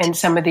why in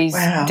some of these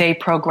day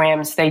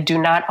programs, they do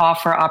not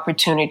offer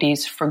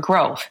opportunities for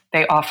growth.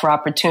 They offer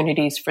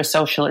opportunities for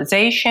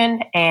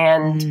socialization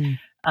and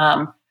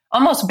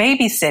almost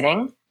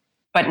babysitting,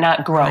 but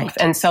not growth. Right.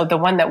 And so the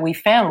one that we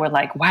found, we're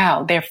like,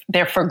 wow,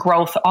 they're for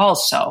growth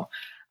also.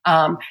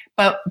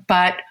 But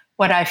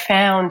what I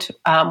found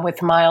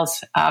with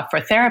Miles for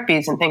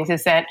therapies and things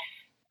is that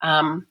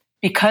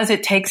because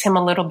it takes him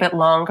a little bit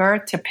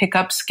longer to pick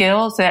up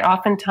skills, that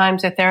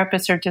oftentimes the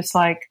therapists are just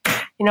like,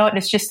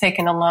 it's just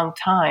taken a long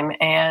time.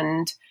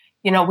 And,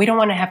 we don't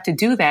want to have to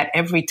do that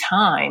every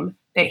time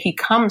that he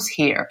comes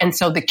here. And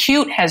so the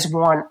cute has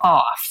worn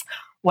off.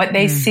 What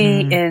they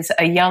see is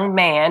a young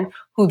man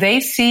who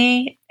they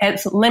see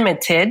as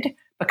limited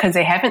because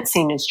they haven't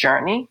seen his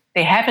journey.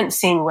 They haven't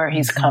seen where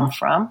he's come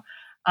from.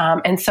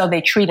 And so they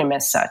treat him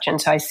as such.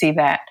 And so I see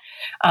that.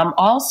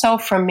 Also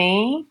for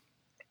me,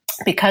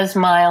 because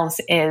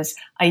Miles is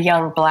a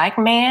young Black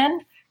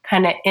man,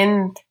 kind of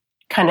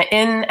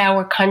in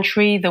our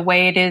country the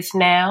way it is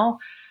now,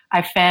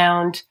 I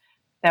found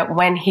that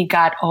when he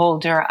got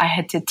older, I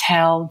had to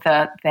tell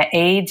the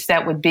aides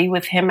that would be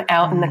with him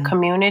out in the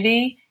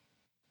community,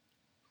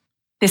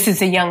 this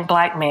is a young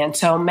Black man,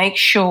 so make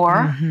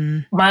sure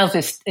Miles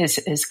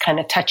is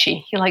kind of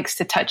touchy. He likes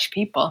to touch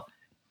people.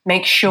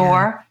 Make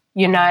sure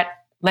you're not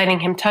letting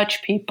him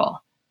touch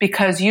people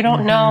because you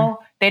don't know.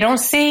 They don't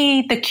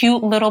see the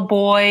cute little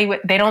boy.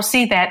 They don't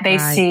see that. They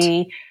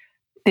see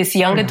this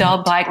young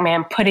adult Black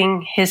man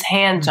putting his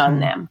hands on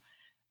them.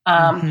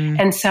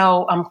 And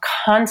so I'm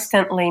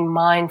constantly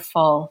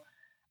mindful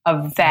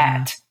of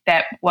that,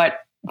 that what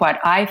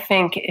I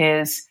think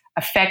is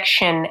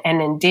affection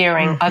and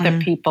endearing, other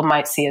people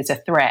might see as a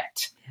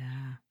threat.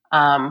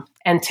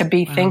 And to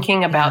be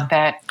thinking about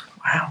that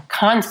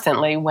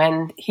constantly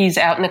when he's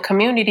out in the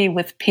community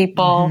with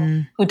people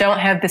who don't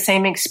have the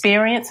same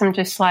experience. I'm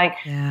just like,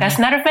 that's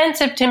not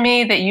offensive to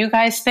me that you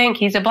guys think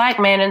he's a Black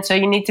man. And so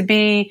you need to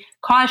be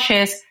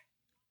cautious.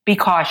 Be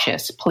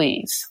cautious,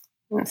 please.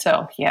 And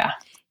so,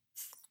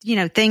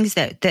 things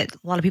that a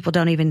lot of people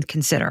don't even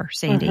consider,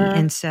 Sandy.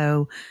 And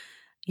so,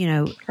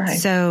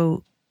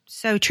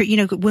 so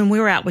true. When we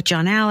were out with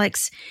John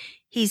Alex,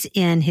 he's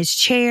in his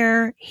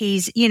chair.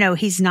 He's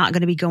not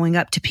going to be going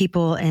up to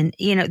people. And,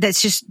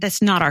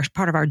 that's not our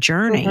part of our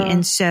journey.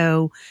 And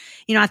so,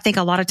 I think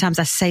a lot of times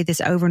I say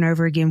this over and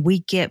over again, we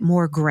get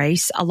more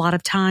grace a lot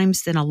of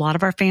times than a lot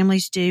of our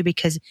families do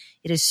because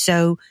it is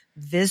so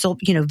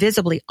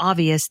visibly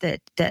obvious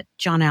that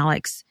John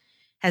Alex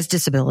has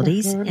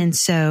disabilities. And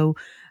so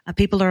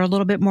people are a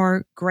little bit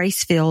more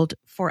grace-filled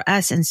for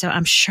us. And so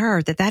I'm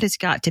sure that has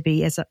got to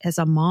be, as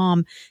a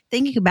mom,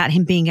 thinking about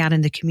him being out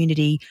in the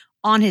community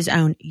on his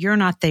own, you're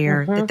not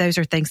there, that those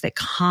are things that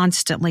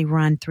constantly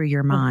run through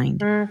your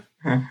mind.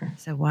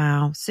 So,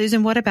 wow.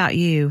 Susan, what about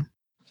you?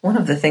 One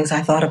of the things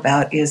I thought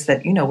about is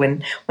that,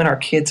 when our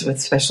kids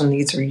with special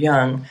needs are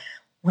young,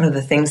 one of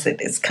the things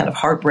that is kind of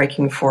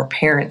heartbreaking for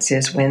parents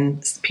is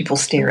when people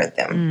stare at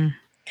them.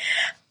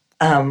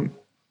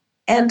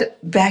 And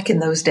back in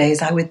those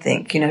days, I would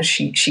think,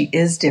 she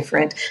is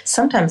different.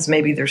 Sometimes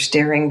maybe they're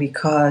staring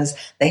because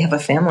they have a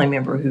family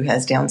member who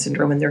has Down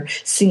syndrome and they're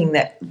seeing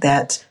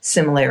that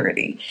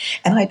similarity.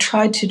 And I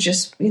tried to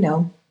just,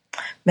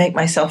 make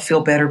myself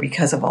feel better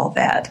because of all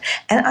that.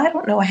 And I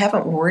don't know, I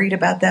haven't worried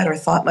about that or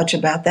thought much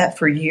about that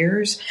for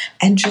years.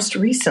 And just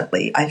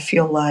recently, I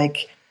feel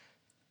like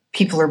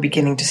people are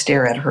beginning to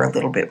stare at her a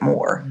little bit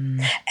more.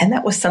 And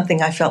that was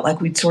something I felt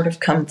like we'd sort of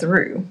come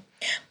through.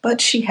 But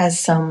she has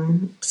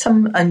some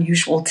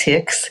unusual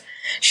tics.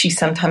 She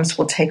sometimes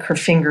will take her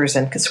fingers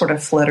and sort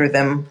of flutter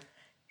them.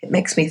 It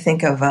makes me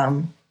think of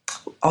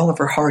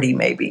Oliver Hardy,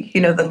 maybe.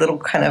 The little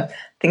kind of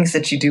things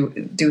that you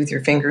do with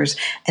your fingers.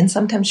 And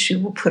sometimes she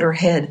will put her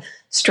head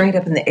straight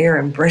up in the air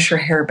and brush her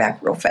hair back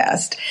real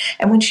fast.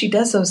 And when she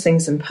does those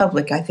things in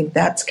public, I think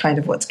that's kind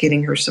of what's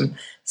getting her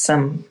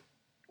some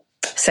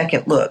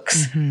second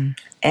looks.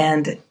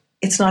 And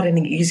it's not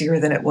any easier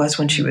than it was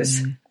when she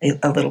was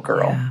a little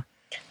girl.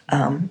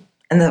 And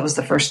that was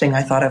the first thing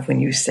I thought of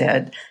when you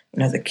said,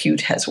 the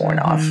cute has worn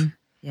off.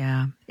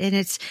 Yeah. And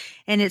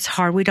it's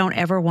hard. We don't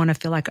ever want to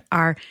feel like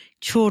our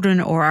children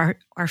or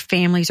our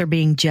families are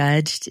being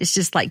judged. It's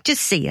just like,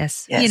 just see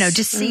us,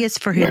 just see us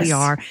for who we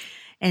are.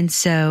 And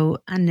so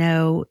I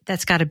know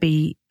that's got to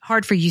be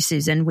hard for you,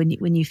 Susan,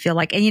 when you feel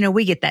like, and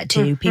we get that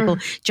too. People,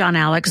 John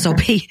Alex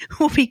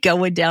will be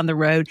going down the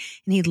road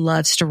and he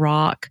loves to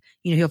rock,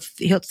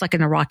 he'll like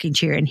in a rocking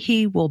chair and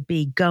he will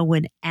be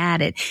going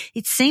at it.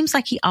 It seems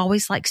like he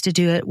always likes to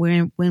do it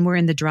when we're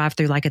in the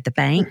drive-thru, like at the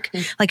bank.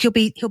 Like he'll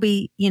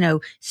be,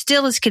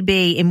 still as could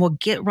be, and we'll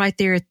get right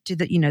there to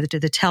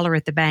the teller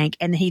at the bank.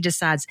 And he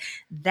decides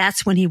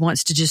that's when he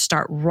wants to just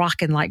start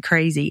rocking like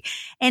crazy.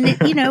 And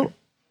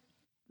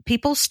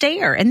people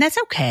stare, and that's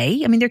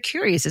okay. I mean, they're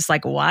curious. It's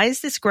like, why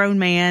is this grown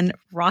man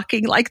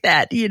rocking like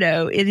that? It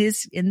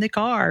is in the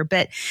car,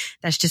 but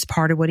that's just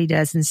part of what he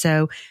does. And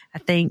so I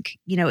think,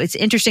 it's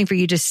interesting for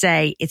you to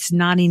say it's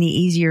not any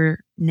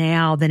easier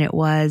now than it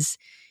was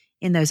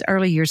in those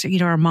early years.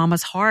 Our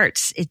mama's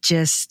hearts, it's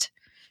just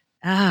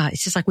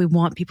like we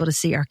want people to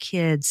see our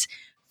kids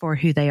for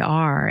who they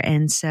are.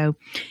 And so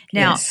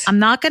now I'm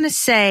not going to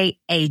say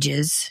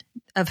ages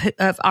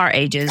of our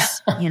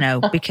ages,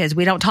 because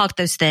we don't talk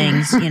those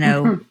things,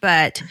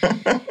 but,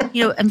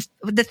 and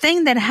the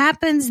thing that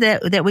happens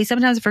that we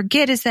sometimes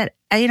forget is that,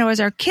 as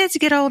our kids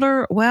get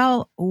older,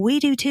 well, we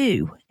do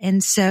too.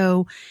 And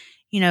so,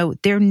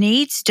 their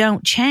needs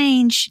don't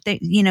change.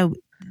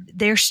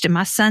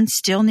 My son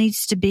still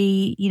needs to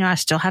be, I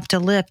still have to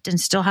lift and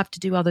still have to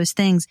do all those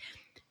things.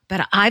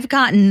 But I've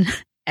gotten,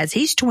 as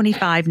he's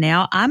 25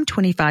 now, I'm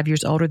 25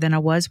 years older than I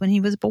was when he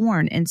was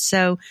born. And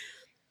so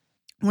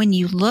when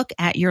you look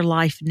at your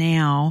life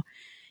now,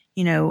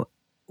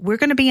 we're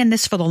going to be in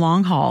this for the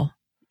long haul.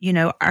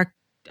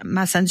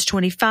 My son's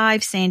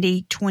 25,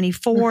 Sandy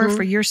 24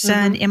 for your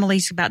son.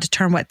 Emily's about to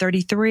turn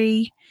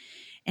 33.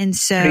 And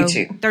so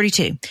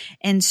 32.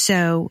 And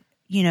so,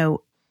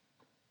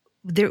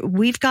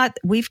 we've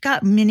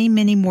got many,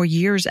 many more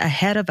years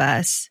ahead of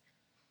us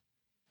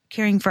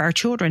caring for our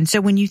children.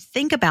 So when you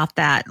think about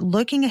that,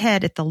 looking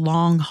ahead at the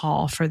long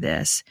haul for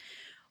this,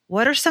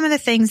 what are some of the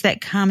things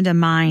that come to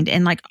mind?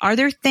 And are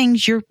there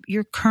things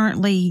you're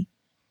currently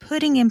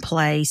putting in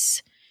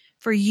place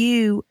for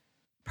you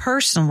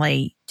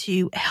personally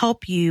to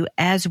help you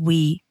as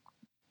we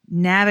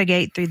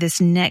navigate through these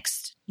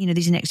next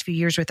few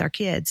years with our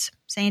kids?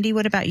 Sandy,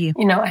 what about you?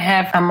 I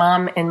have a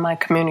mom in my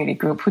community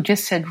group who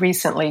just said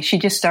recently, she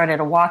just started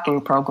a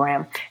walking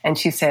program. And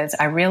she says,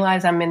 I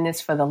realize I'm in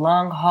this for the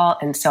long haul.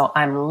 And so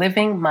I'm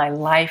living my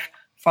life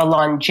for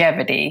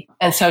longevity.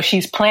 And so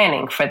she's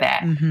planning for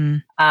that.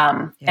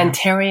 And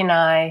Terry and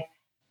I,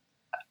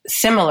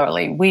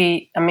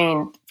 similarly,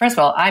 first of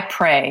all, I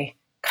pray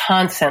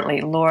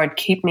constantly, Lord,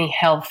 keep me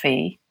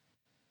healthy.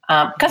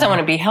 Because I want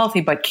to be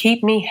healthy, but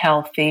keep me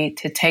healthy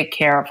to take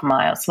care of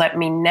Miles. Let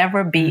me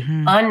never be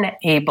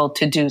unable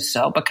to do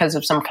so because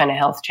of some kind of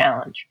health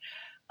challenge.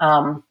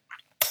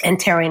 And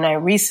Terry and I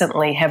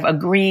recently have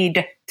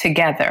agreed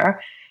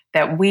together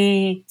that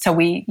we've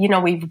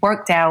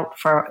worked out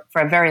for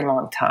a very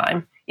long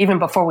time, even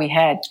before we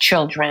had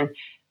children.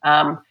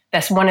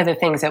 That's one of the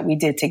things that we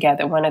did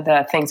together, one of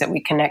the things that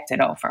we connected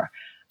over.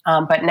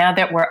 But now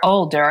that we're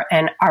older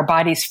and our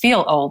bodies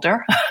feel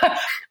older,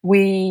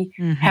 we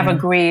have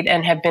agreed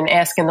and have been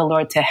asking the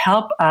Lord to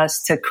help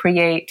us to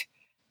create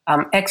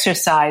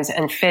exercise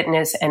and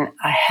fitness and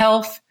a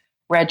health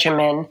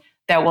regimen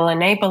that will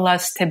enable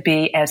us to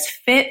be as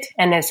fit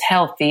and as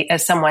healthy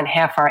as someone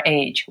half our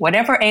age.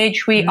 Whatever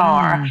age we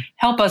are,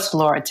 help us,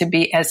 Lord, to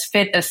be as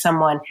fit as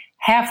someone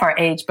half our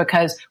age,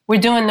 because we're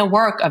doing the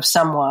work of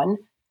someone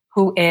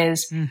who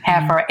is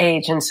half our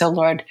age. And so,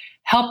 Lord,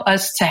 help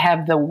us to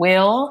have the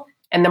will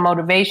and the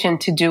motivation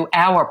to do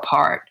our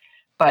part.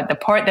 But the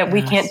part that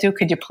we can't do,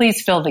 could you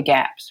please fill the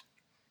gaps?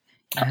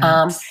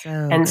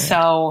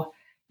 So,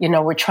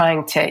 we're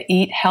trying to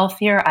eat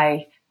healthier.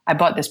 I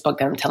bought this book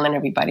that I'm telling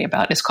everybody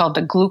about. It's called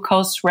The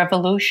Glucose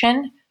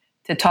Revolution,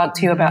 to talk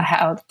to you about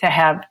how to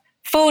have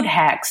food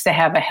hacks to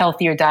have a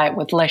healthier diet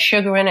with less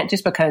sugar in it,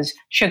 just because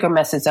sugar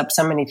messes up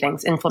so many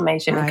things,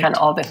 inflammation and kind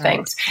of all the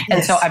things.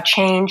 And so I've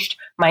changed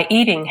my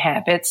eating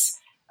habits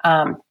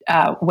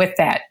with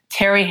that.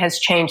 Terry has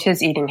changed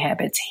his eating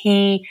habits.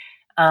 He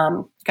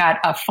got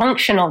a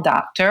functional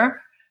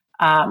doctor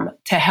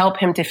to help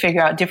him to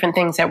figure out different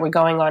things that were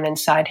going on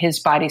inside his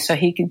body so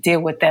he could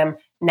deal with them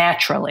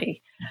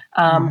naturally.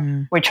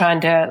 We're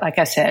trying to, like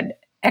I said,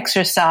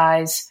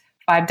 exercise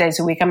 5 days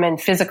a week. I'm in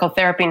physical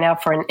therapy now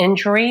for an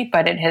injury,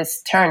 but it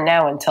has turned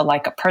now into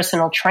like a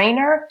personal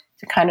trainer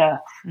to kind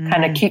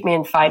of keep me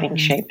in fighting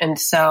shape. And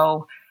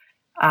so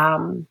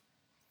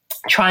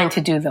trying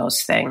to do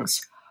those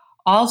things.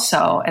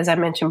 Also, as I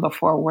mentioned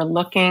before, we're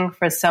looking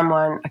for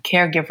someone, a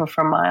caregiver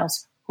for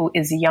Miles, who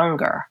is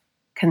younger,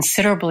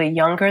 considerably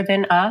younger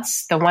than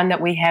us. The one that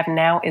we have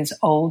now is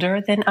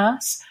older than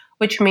us,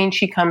 which means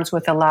she comes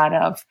with a lot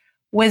of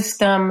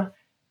wisdom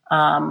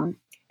and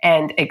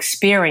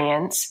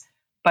experience,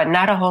 but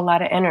not a whole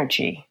lot of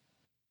energy,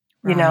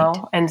 you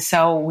know? And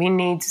so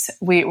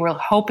we're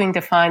hoping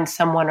to find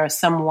someone or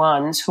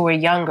someones who are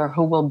younger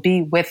who will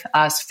be with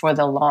us for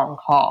the long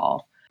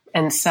haul.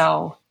 And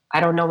so I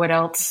don't know what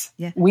else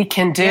Yeah. we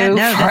can do. Yeah,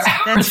 no, for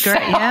that's great.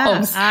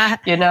 ourselves, Yeah,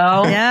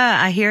 Yeah,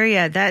 I hear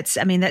you. That's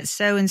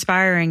so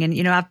inspiring.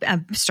 And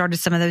I've started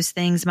some of those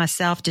things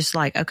myself. Just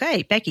like,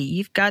 okay, Becky,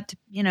 you've got to,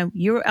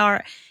 you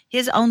are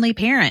his only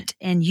parent,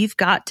 and you've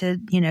got to,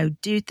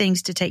 do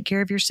things to take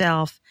care of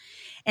yourself.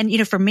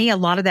 And for me, a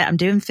lot of that, I'm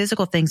doing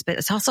physical things, but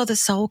it's also the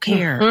soul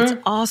care. It's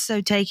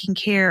also taking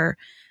care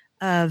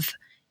of,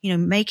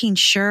 making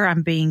sure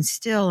I'm being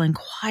still and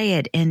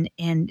quiet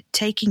and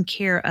taking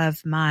care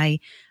of my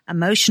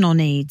emotional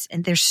needs.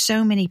 And there's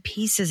so many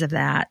pieces of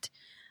that,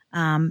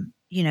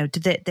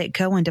 that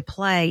go into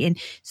play. And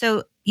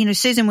so,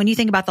 Susan, when you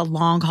think about the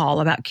long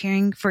haul, about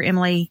caring for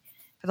Emily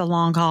for the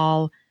long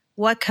haul,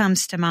 what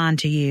comes to mind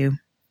to you?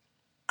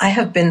 I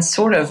have been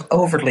sort of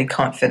overly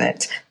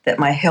confident that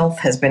my health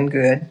has been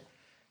good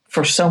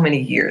for so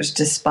many years.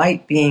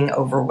 Despite being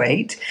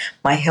overweight,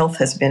 my health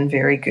has been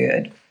very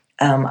good.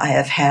 I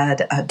have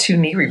had 2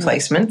 knee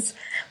replacements,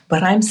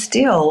 but I'm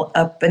still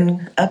up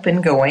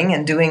and going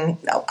and doing,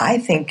 I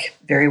think,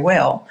 very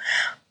well.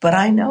 But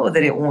I know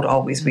that it won't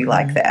always be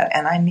like that,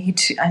 and I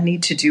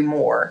need to do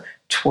more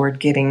toward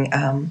getting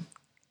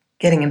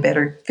in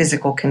better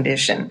physical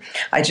condition.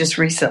 I just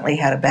recently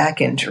had a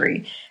back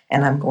injury,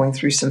 and I'm going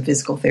through some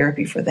physical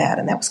therapy for that,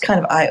 and that was kind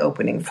of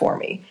eye-opening for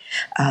me.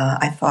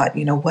 I thought,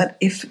 what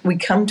if we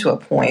come to a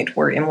point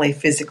where Emily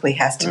physically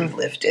has to be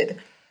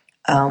lifted?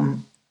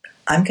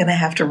 I'm going to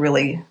have to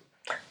really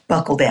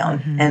buckle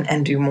down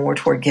and do more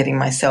toward getting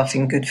myself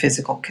in good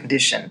physical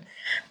condition,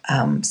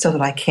 so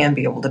that I can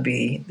be able to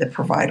be the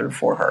provider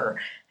for her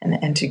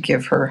and to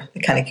give her the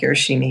kind of care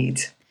she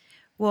needs.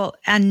 Well,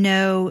 I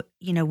know,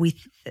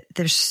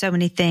 there's so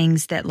many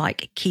things that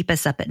keep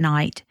us up at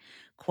night,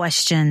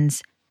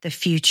 questions, the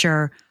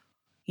future,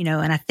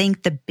 and I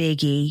think the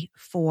biggie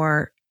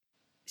for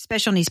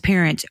special needs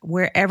parents,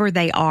 wherever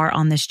they are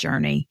on this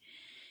journey,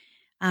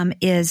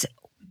 is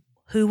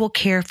who will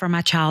care for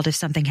my child if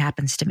something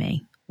happens to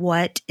me?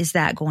 What is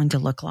that going to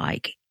look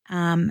like?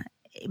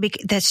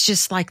 That's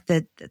just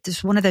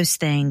just one of those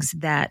things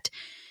that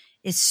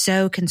is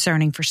so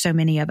concerning for so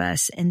many of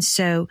us. And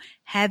so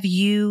have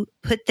you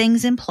put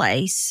things in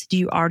place? Do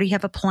you already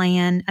have a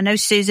plan? I know,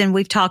 Susan,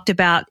 we've talked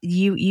about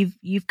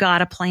you've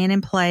got a plan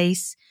in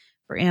place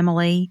for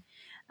Emily,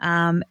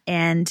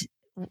 and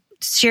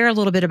share a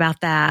little bit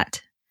about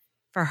that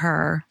for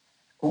her.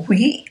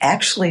 We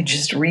actually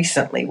just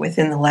recently,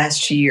 within the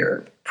last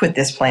year, put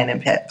this plan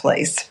in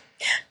place.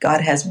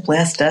 God has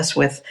blessed us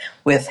with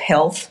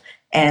health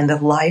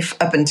and life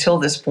up until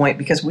this point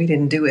because we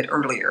didn't do it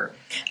earlier,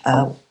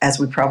 as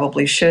we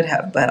probably should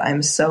have. But I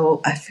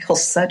feel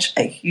such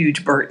a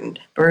huge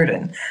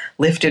burden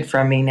lifted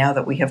from me now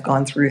that we have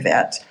gone through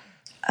that.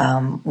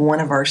 One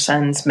of our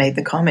sons made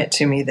the comment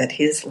to me that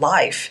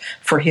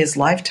for his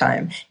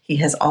lifetime, he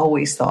has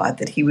always thought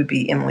that he would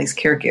be Emily's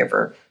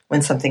caregiver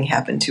when something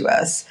happened to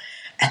us.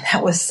 And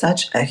that was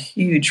such a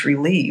huge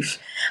relief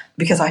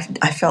because I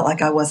felt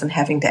like I wasn't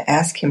having to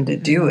ask him to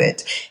do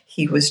it.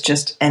 He was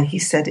and he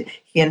said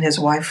he and his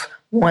wife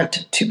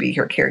want to be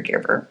her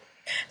caregiver.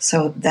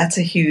 So that's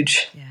a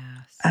huge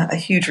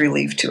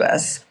relief to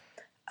us.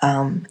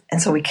 And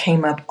so we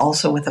came up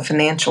also with a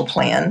financial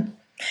plan,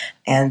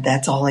 and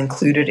that's all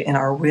included in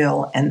our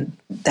will. And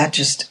that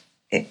just,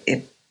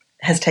 it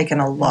has taken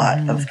a lot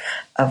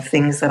of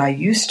things that I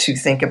used to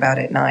think about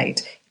at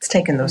night. It's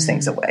taken those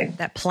things away.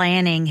 That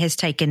planning has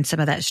taken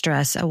some of that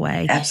stress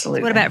away.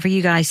 Absolutely. So what about for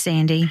you guys,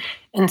 Sandy?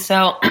 And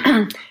so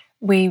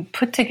we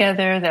put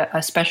together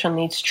a special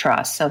needs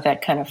trust so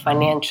that kind of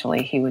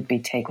financially he would be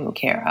taken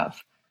care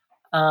of.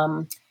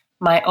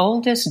 My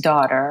oldest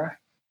daughter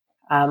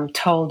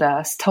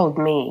told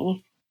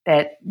me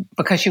that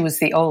because she was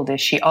the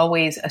oldest, she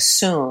always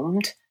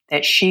assumed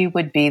that she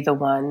would be the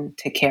one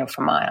to care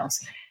for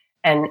Miles.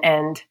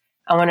 And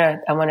I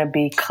want to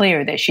be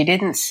clear that she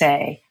didn't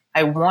say,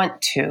 I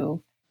want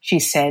to. She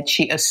said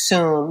she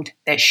assumed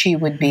that she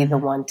would be the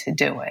one to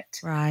do it.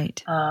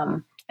 Right.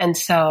 And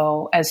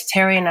so as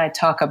Terry and I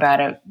talk about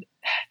it,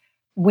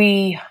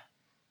 we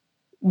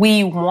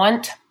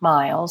want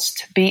Miles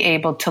to be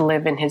able to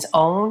live in his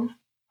own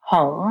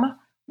home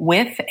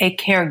with a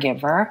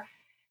caregiver,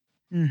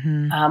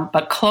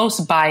 but close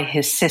by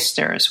his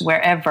sisters,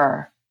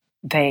 wherever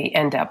they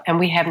end up. And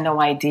we have no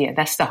idea.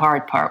 That's the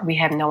hard part. We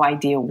have no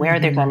idea where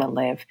they're going to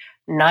live.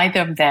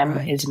 Neither of them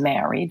is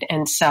married.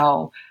 And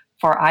so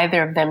for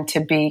either of them to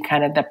be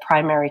kind of the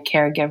primary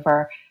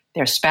caregiver,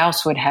 their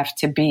spouse would have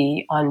to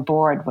be on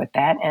board with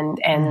that.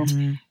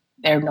 And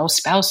there are no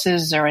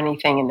spouses or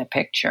anything in the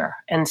picture.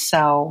 And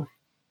so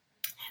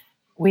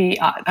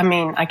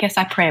I guess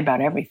I pray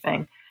about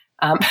everything.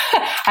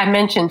 I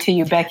mentioned to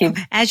you, Becky.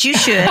 As you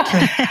should.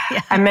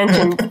 I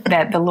mentioned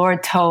that the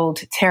Lord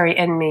told Terry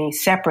and me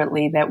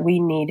separately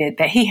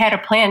that he had a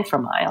plan for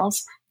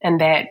Miles and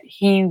that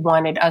he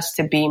wanted us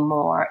to be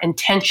more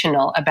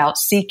intentional about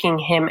seeking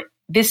him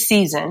this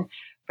season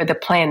for the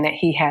plan that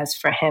he has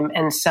for him.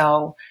 And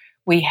so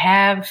we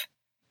have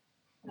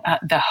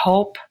the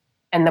hope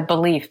and the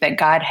belief that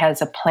God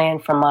has a plan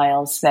for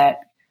Miles that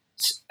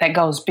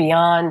goes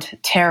beyond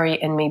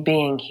Terry and me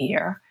being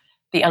here.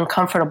 the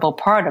uncomfortable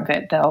part of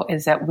it, though,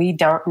 is that we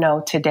don't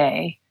know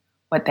today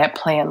what that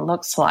plan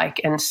looks like.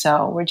 And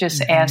so we're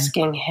just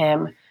asking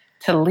him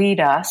to lead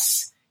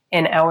us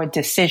in our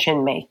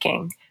decision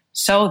making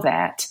so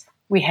that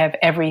we have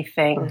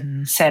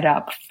everything set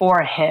up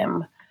for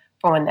him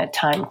for when that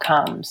time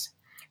comes.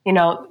 You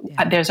know,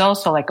 there's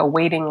also like a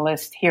waiting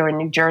list here in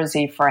New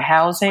Jersey for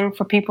housing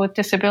for people with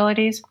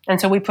disabilities. And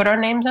so we put our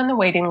names on the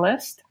waiting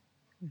list,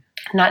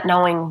 not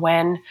knowing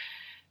when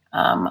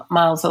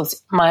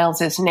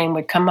Miles's name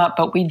would come up.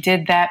 But we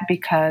did that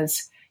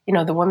because, you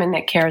know, the woman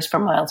that cares for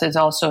Miles is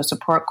also a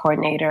support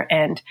coordinator,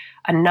 and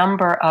a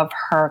number of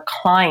her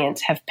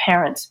clients have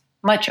parents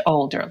much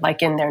older,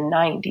 like in their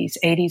 90s,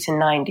 80s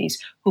and 90s,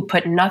 who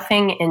put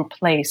nothing in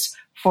place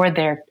for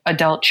their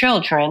adult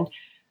children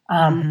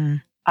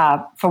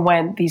for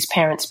when these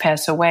parents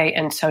pass away.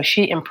 And so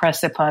she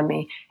impressed upon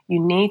me, you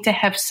need to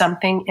have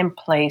something in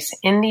place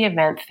in the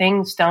event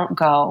things don't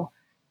go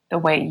the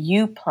way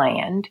you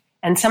planned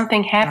and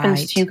something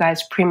happens to you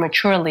guys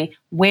prematurely.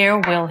 Where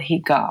will he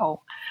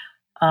go?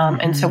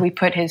 And so we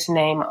put his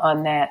name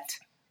on that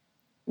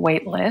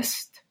wait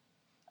list.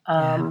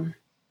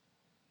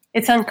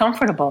 It's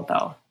uncomfortable,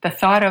 though. The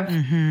thought of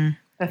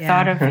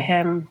thought of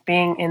him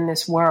being in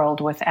this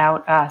world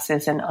without us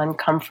is an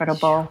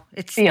uncomfortable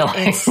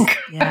feeling.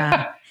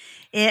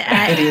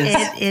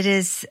 It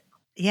is.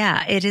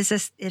 Yeah, it is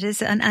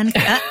an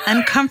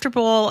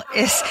uncomfortable.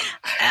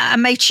 I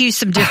may choose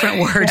some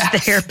different words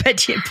there,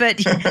 but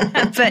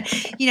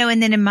you know,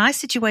 and then in my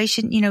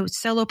situation, you know,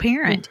 solo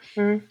parent,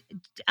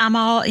 I'm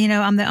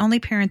the only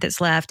parent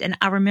that's left, and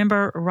I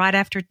remember right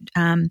after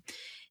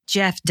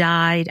Jeff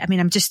died. I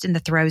mean, I'm just in the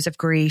throes of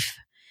grief,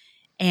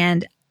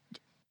 and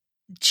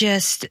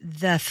just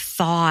the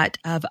thought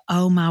of,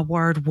 oh my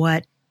word,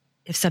 what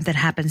if something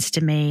happens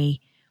to me?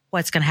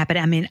 What's going to happen?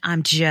 I mean,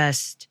 I'm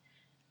just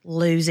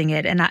losing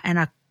it. And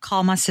I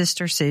call my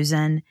sister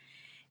Susan,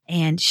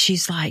 and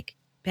she's like,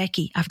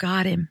 Becky, I've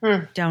got him.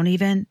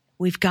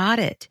 We've got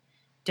it.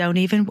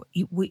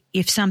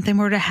 If something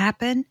were to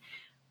happen,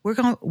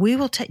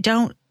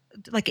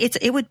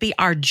 it would be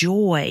our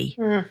joy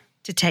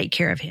to take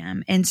care of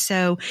him. And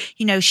so,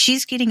 you know,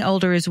 she's getting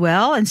older as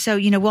well. And so,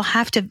 you know, we'll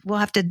have to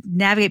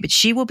navigate, but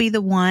she will be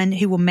the one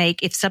who will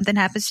make, if something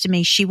happens to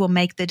me, she will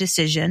make the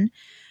decision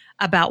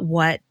about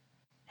what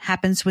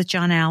happens with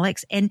John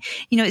Alex. And,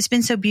 you know, it's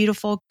been so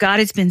beautiful. God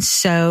has been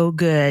so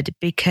good,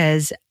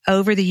 because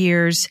over the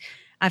years,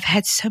 I've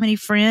had so many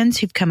friends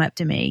who've come up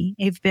to me.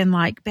 They've been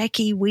like,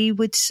 Becky, we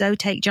would so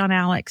take John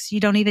Alex. You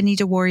don't even need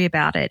to worry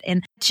about it.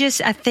 And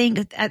just, I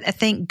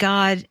think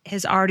God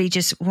has already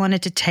just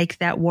wanted to take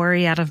that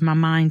worry out of my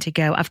mind to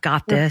go, I've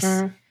got this.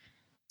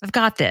 I've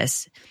got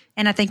this.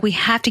 And I think we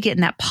have to get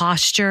in that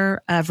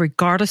posture of,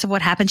 regardless of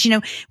what happens, you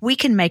know, we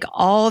can make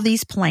all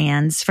these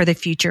plans for the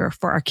future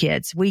for our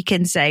kids. We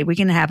can say, we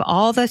can have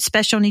all the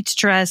special needs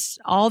trusts,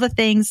 all the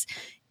things,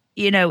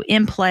 you know,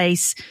 in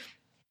place.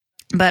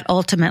 But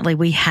ultimately,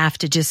 we have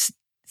to just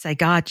say,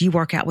 God, you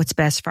work out what's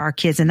best for our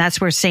kids. And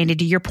that's where, Sandy,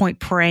 to your point,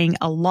 praying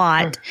a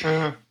lot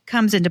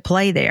comes into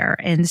play there.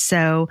 And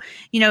so,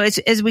 you know,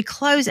 as we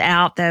close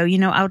out, though, you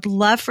know, I would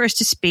love for us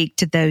to speak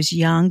to those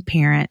young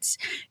parents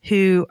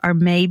who are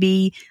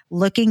maybe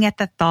looking at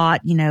the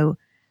thought, you know,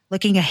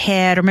 looking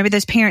ahead, or maybe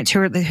those parents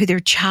who their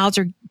child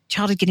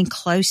is getting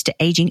close to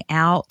aging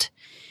out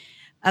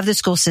of the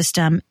school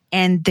system,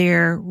 and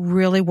they're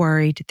really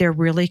worried. They're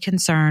really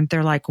concerned.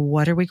 They're like,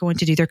 what are we going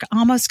to do? They're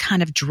almost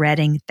kind of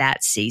dreading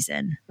that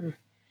season.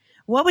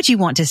 What would you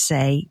want to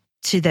say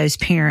to those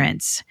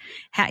parents?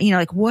 How, you know,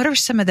 like, what are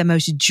some of the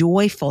most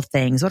joyful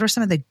things? What are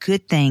some of the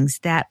good things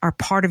that are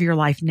part of your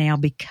life now,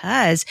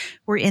 because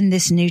we're in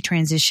this new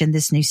transition,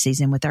 this new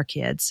season with our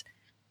kids?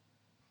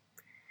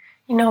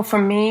 You know, for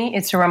me,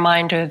 it's a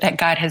reminder that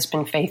God has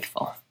been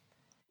faithful.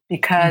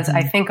 Because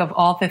I think of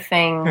all the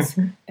things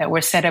that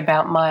were said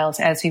about Miles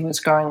as he was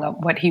growing up,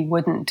 what he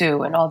wouldn't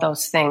do and all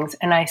those things.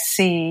 And I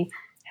see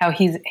how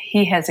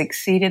he has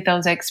exceeded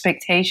those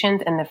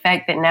expectations, and the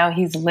fact that now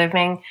he's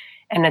living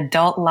an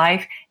adult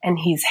life and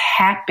he's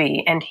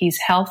happy and he's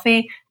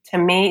healthy, to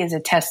me, is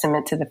a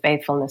testament to the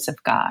faithfulness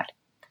of God.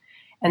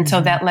 And so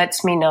that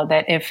lets me know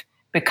that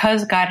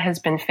because God has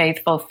been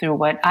faithful through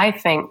what I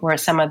think were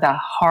some of the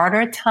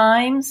harder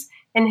times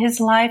in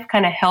his life,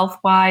 kind of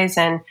health-wise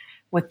and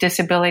with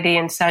disability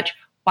and such,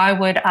 why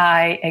would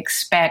I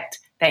expect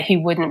that he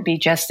wouldn't be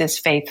just as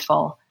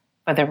faithful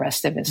for the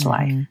rest of his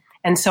life?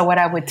 And so what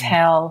I would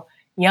tell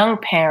young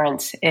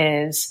parents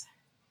is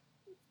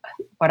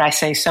what I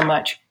say so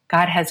much: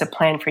 God has a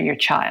plan for your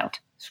child.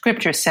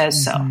 Scripture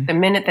says so. The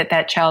minute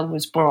that child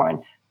was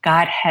born,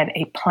 God had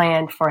a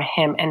plan for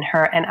him and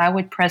her. And I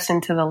would press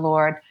into the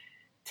Lord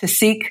to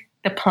seek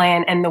the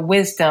plan and the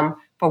wisdom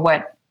for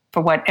what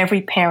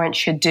every parent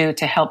should do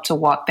to help to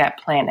walk that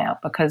plan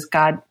out, because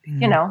God,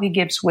 you know, he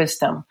gives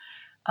wisdom.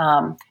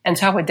 And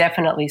so I would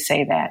definitely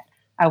say that.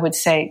 I would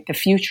say the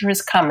future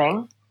is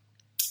coming.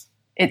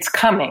 It's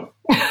coming.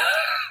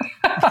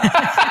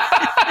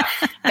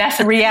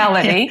 That's a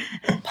reality.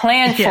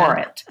 Plan for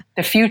it.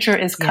 The future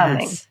is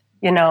coming,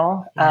 you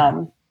know.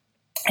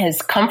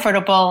 as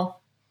comfortable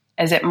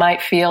as it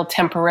might feel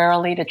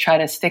temporarily to try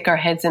to stick our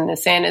heads in the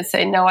sand and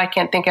say, no, I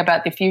can't think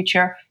about the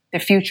future. The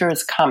future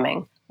is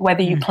coming,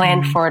 whether you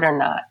plan for it or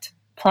not.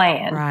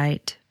 Plan.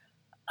 Right.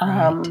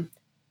 And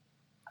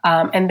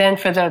then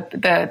for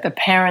the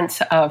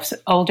parents of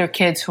older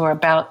kids who are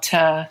about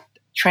to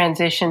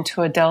transition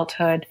to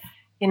adulthood,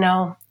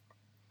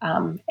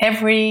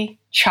 every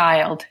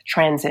child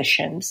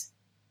transitions,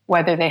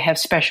 whether they have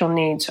special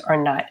needs or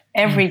not.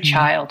 Every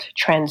child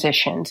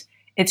transitions.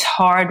 It's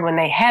hard when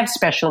they have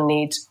special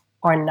needs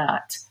or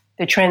not.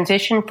 The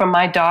transition from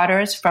my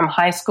daughters from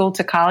high school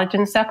to college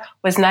and stuff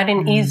was not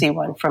an easy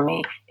one for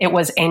me. It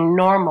was a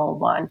normal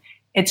one.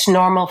 It's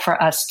normal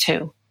for us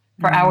too.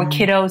 For our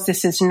kiddos,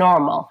 this is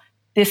normal.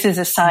 This is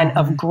a sign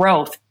of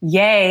growth.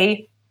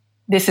 Yay.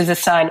 This is a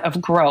sign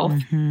of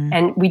growth.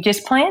 And we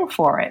just plan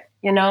for it,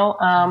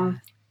 And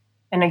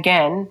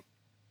again,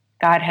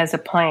 God has a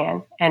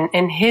plan. And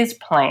in his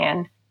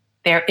plan,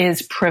 there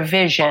is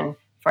provision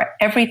for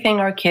everything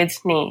our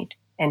kids need.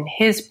 In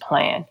his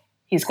plan,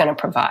 he's going to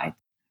provide.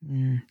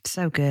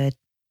 So good.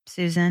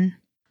 Susan?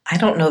 I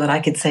don't know that I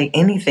could say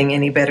anything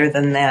any better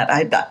than that.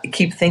 I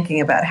keep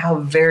thinking about how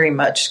very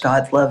much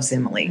God loves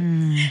Emily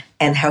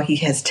and how he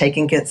has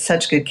taken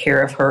such good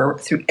care of her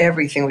through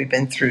everything we've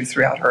been through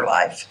throughout her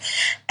life.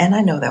 And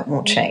I know that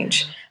won't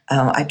change.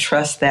 I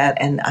trust that.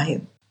 And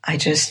I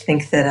just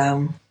think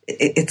that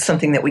it's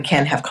something that we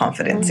can have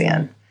confidence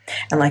in.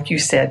 And like you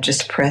said,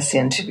 just press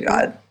into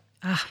God.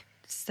 Oh,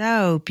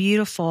 so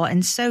beautiful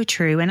and so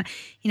true. And,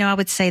 I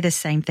would say the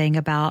same thing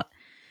about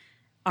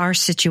our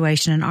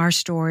situation and our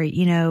story.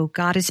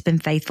 God has been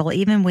faithful,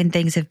 even when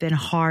things have been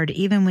hard,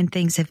 even when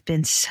things have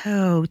been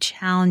so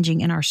challenging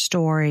in our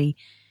story.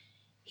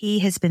 He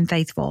has been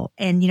faithful.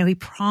 And, he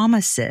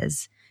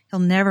promises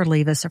he'll never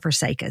leave us or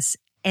forsake us.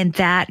 And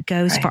that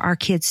goes for our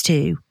kids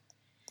too.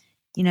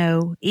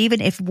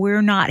 Even if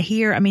we're not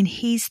here,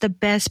 he's the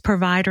best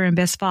provider and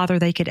best father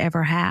they could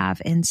ever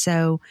have. And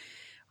so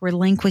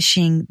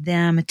relinquishing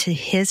them to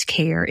his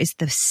care is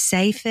the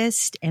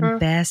safest and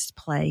best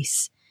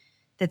place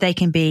that they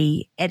can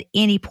be at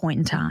any point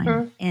in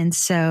time. And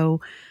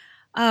so,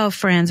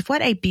 friends,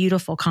 what a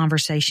beautiful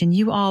conversation.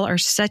 You all are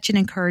such an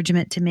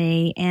encouragement to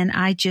me, and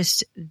I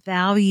just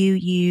value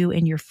you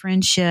and your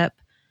friendship.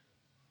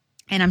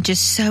 And I'm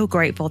just so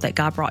grateful that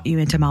God brought you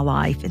into my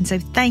life. And so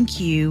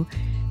thank you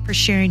for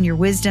sharing your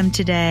wisdom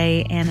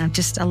today. And I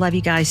love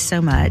you guys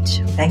so much.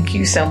 Thank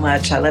you so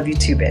much. I love you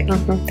too, Becky.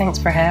 Thanks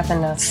for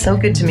having us. So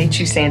good to meet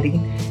you, Sandy.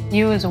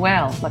 You as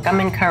well. Look, I'm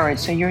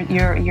encouraged. So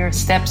you're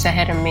steps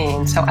ahead of me.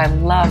 And so I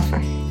love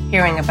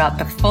hearing about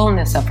the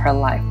fullness of her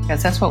life,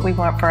 because that's what we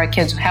want for our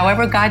kids.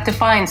 However God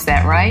defines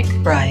that, right?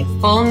 Right.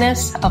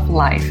 Fullness of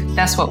life.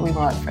 That's what we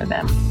want for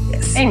them.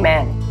 Yes.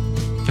 Amen.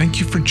 Thank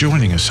you for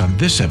joining us on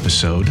this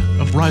episode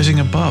of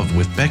Rising Above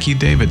with Becky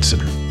Davidson,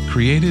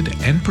 created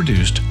and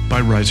produced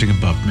by Rising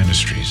Above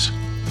Ministries.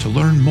 To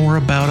learn more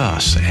about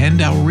us and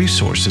our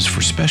resources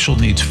for special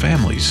needs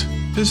families,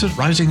 visit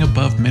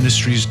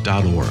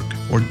risingaboveministries.org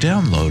or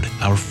download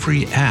our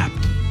free app.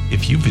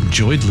 If you've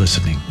enjoyed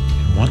listening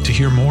and want to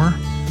hear more,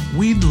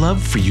 we'd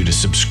love for you to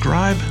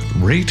subscribe,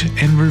 rate,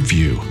 and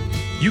review.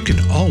 You can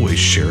always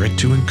share it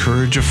to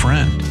encourage a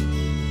friend.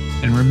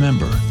 And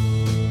remember,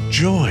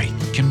 joy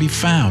can be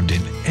found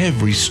in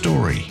every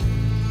story.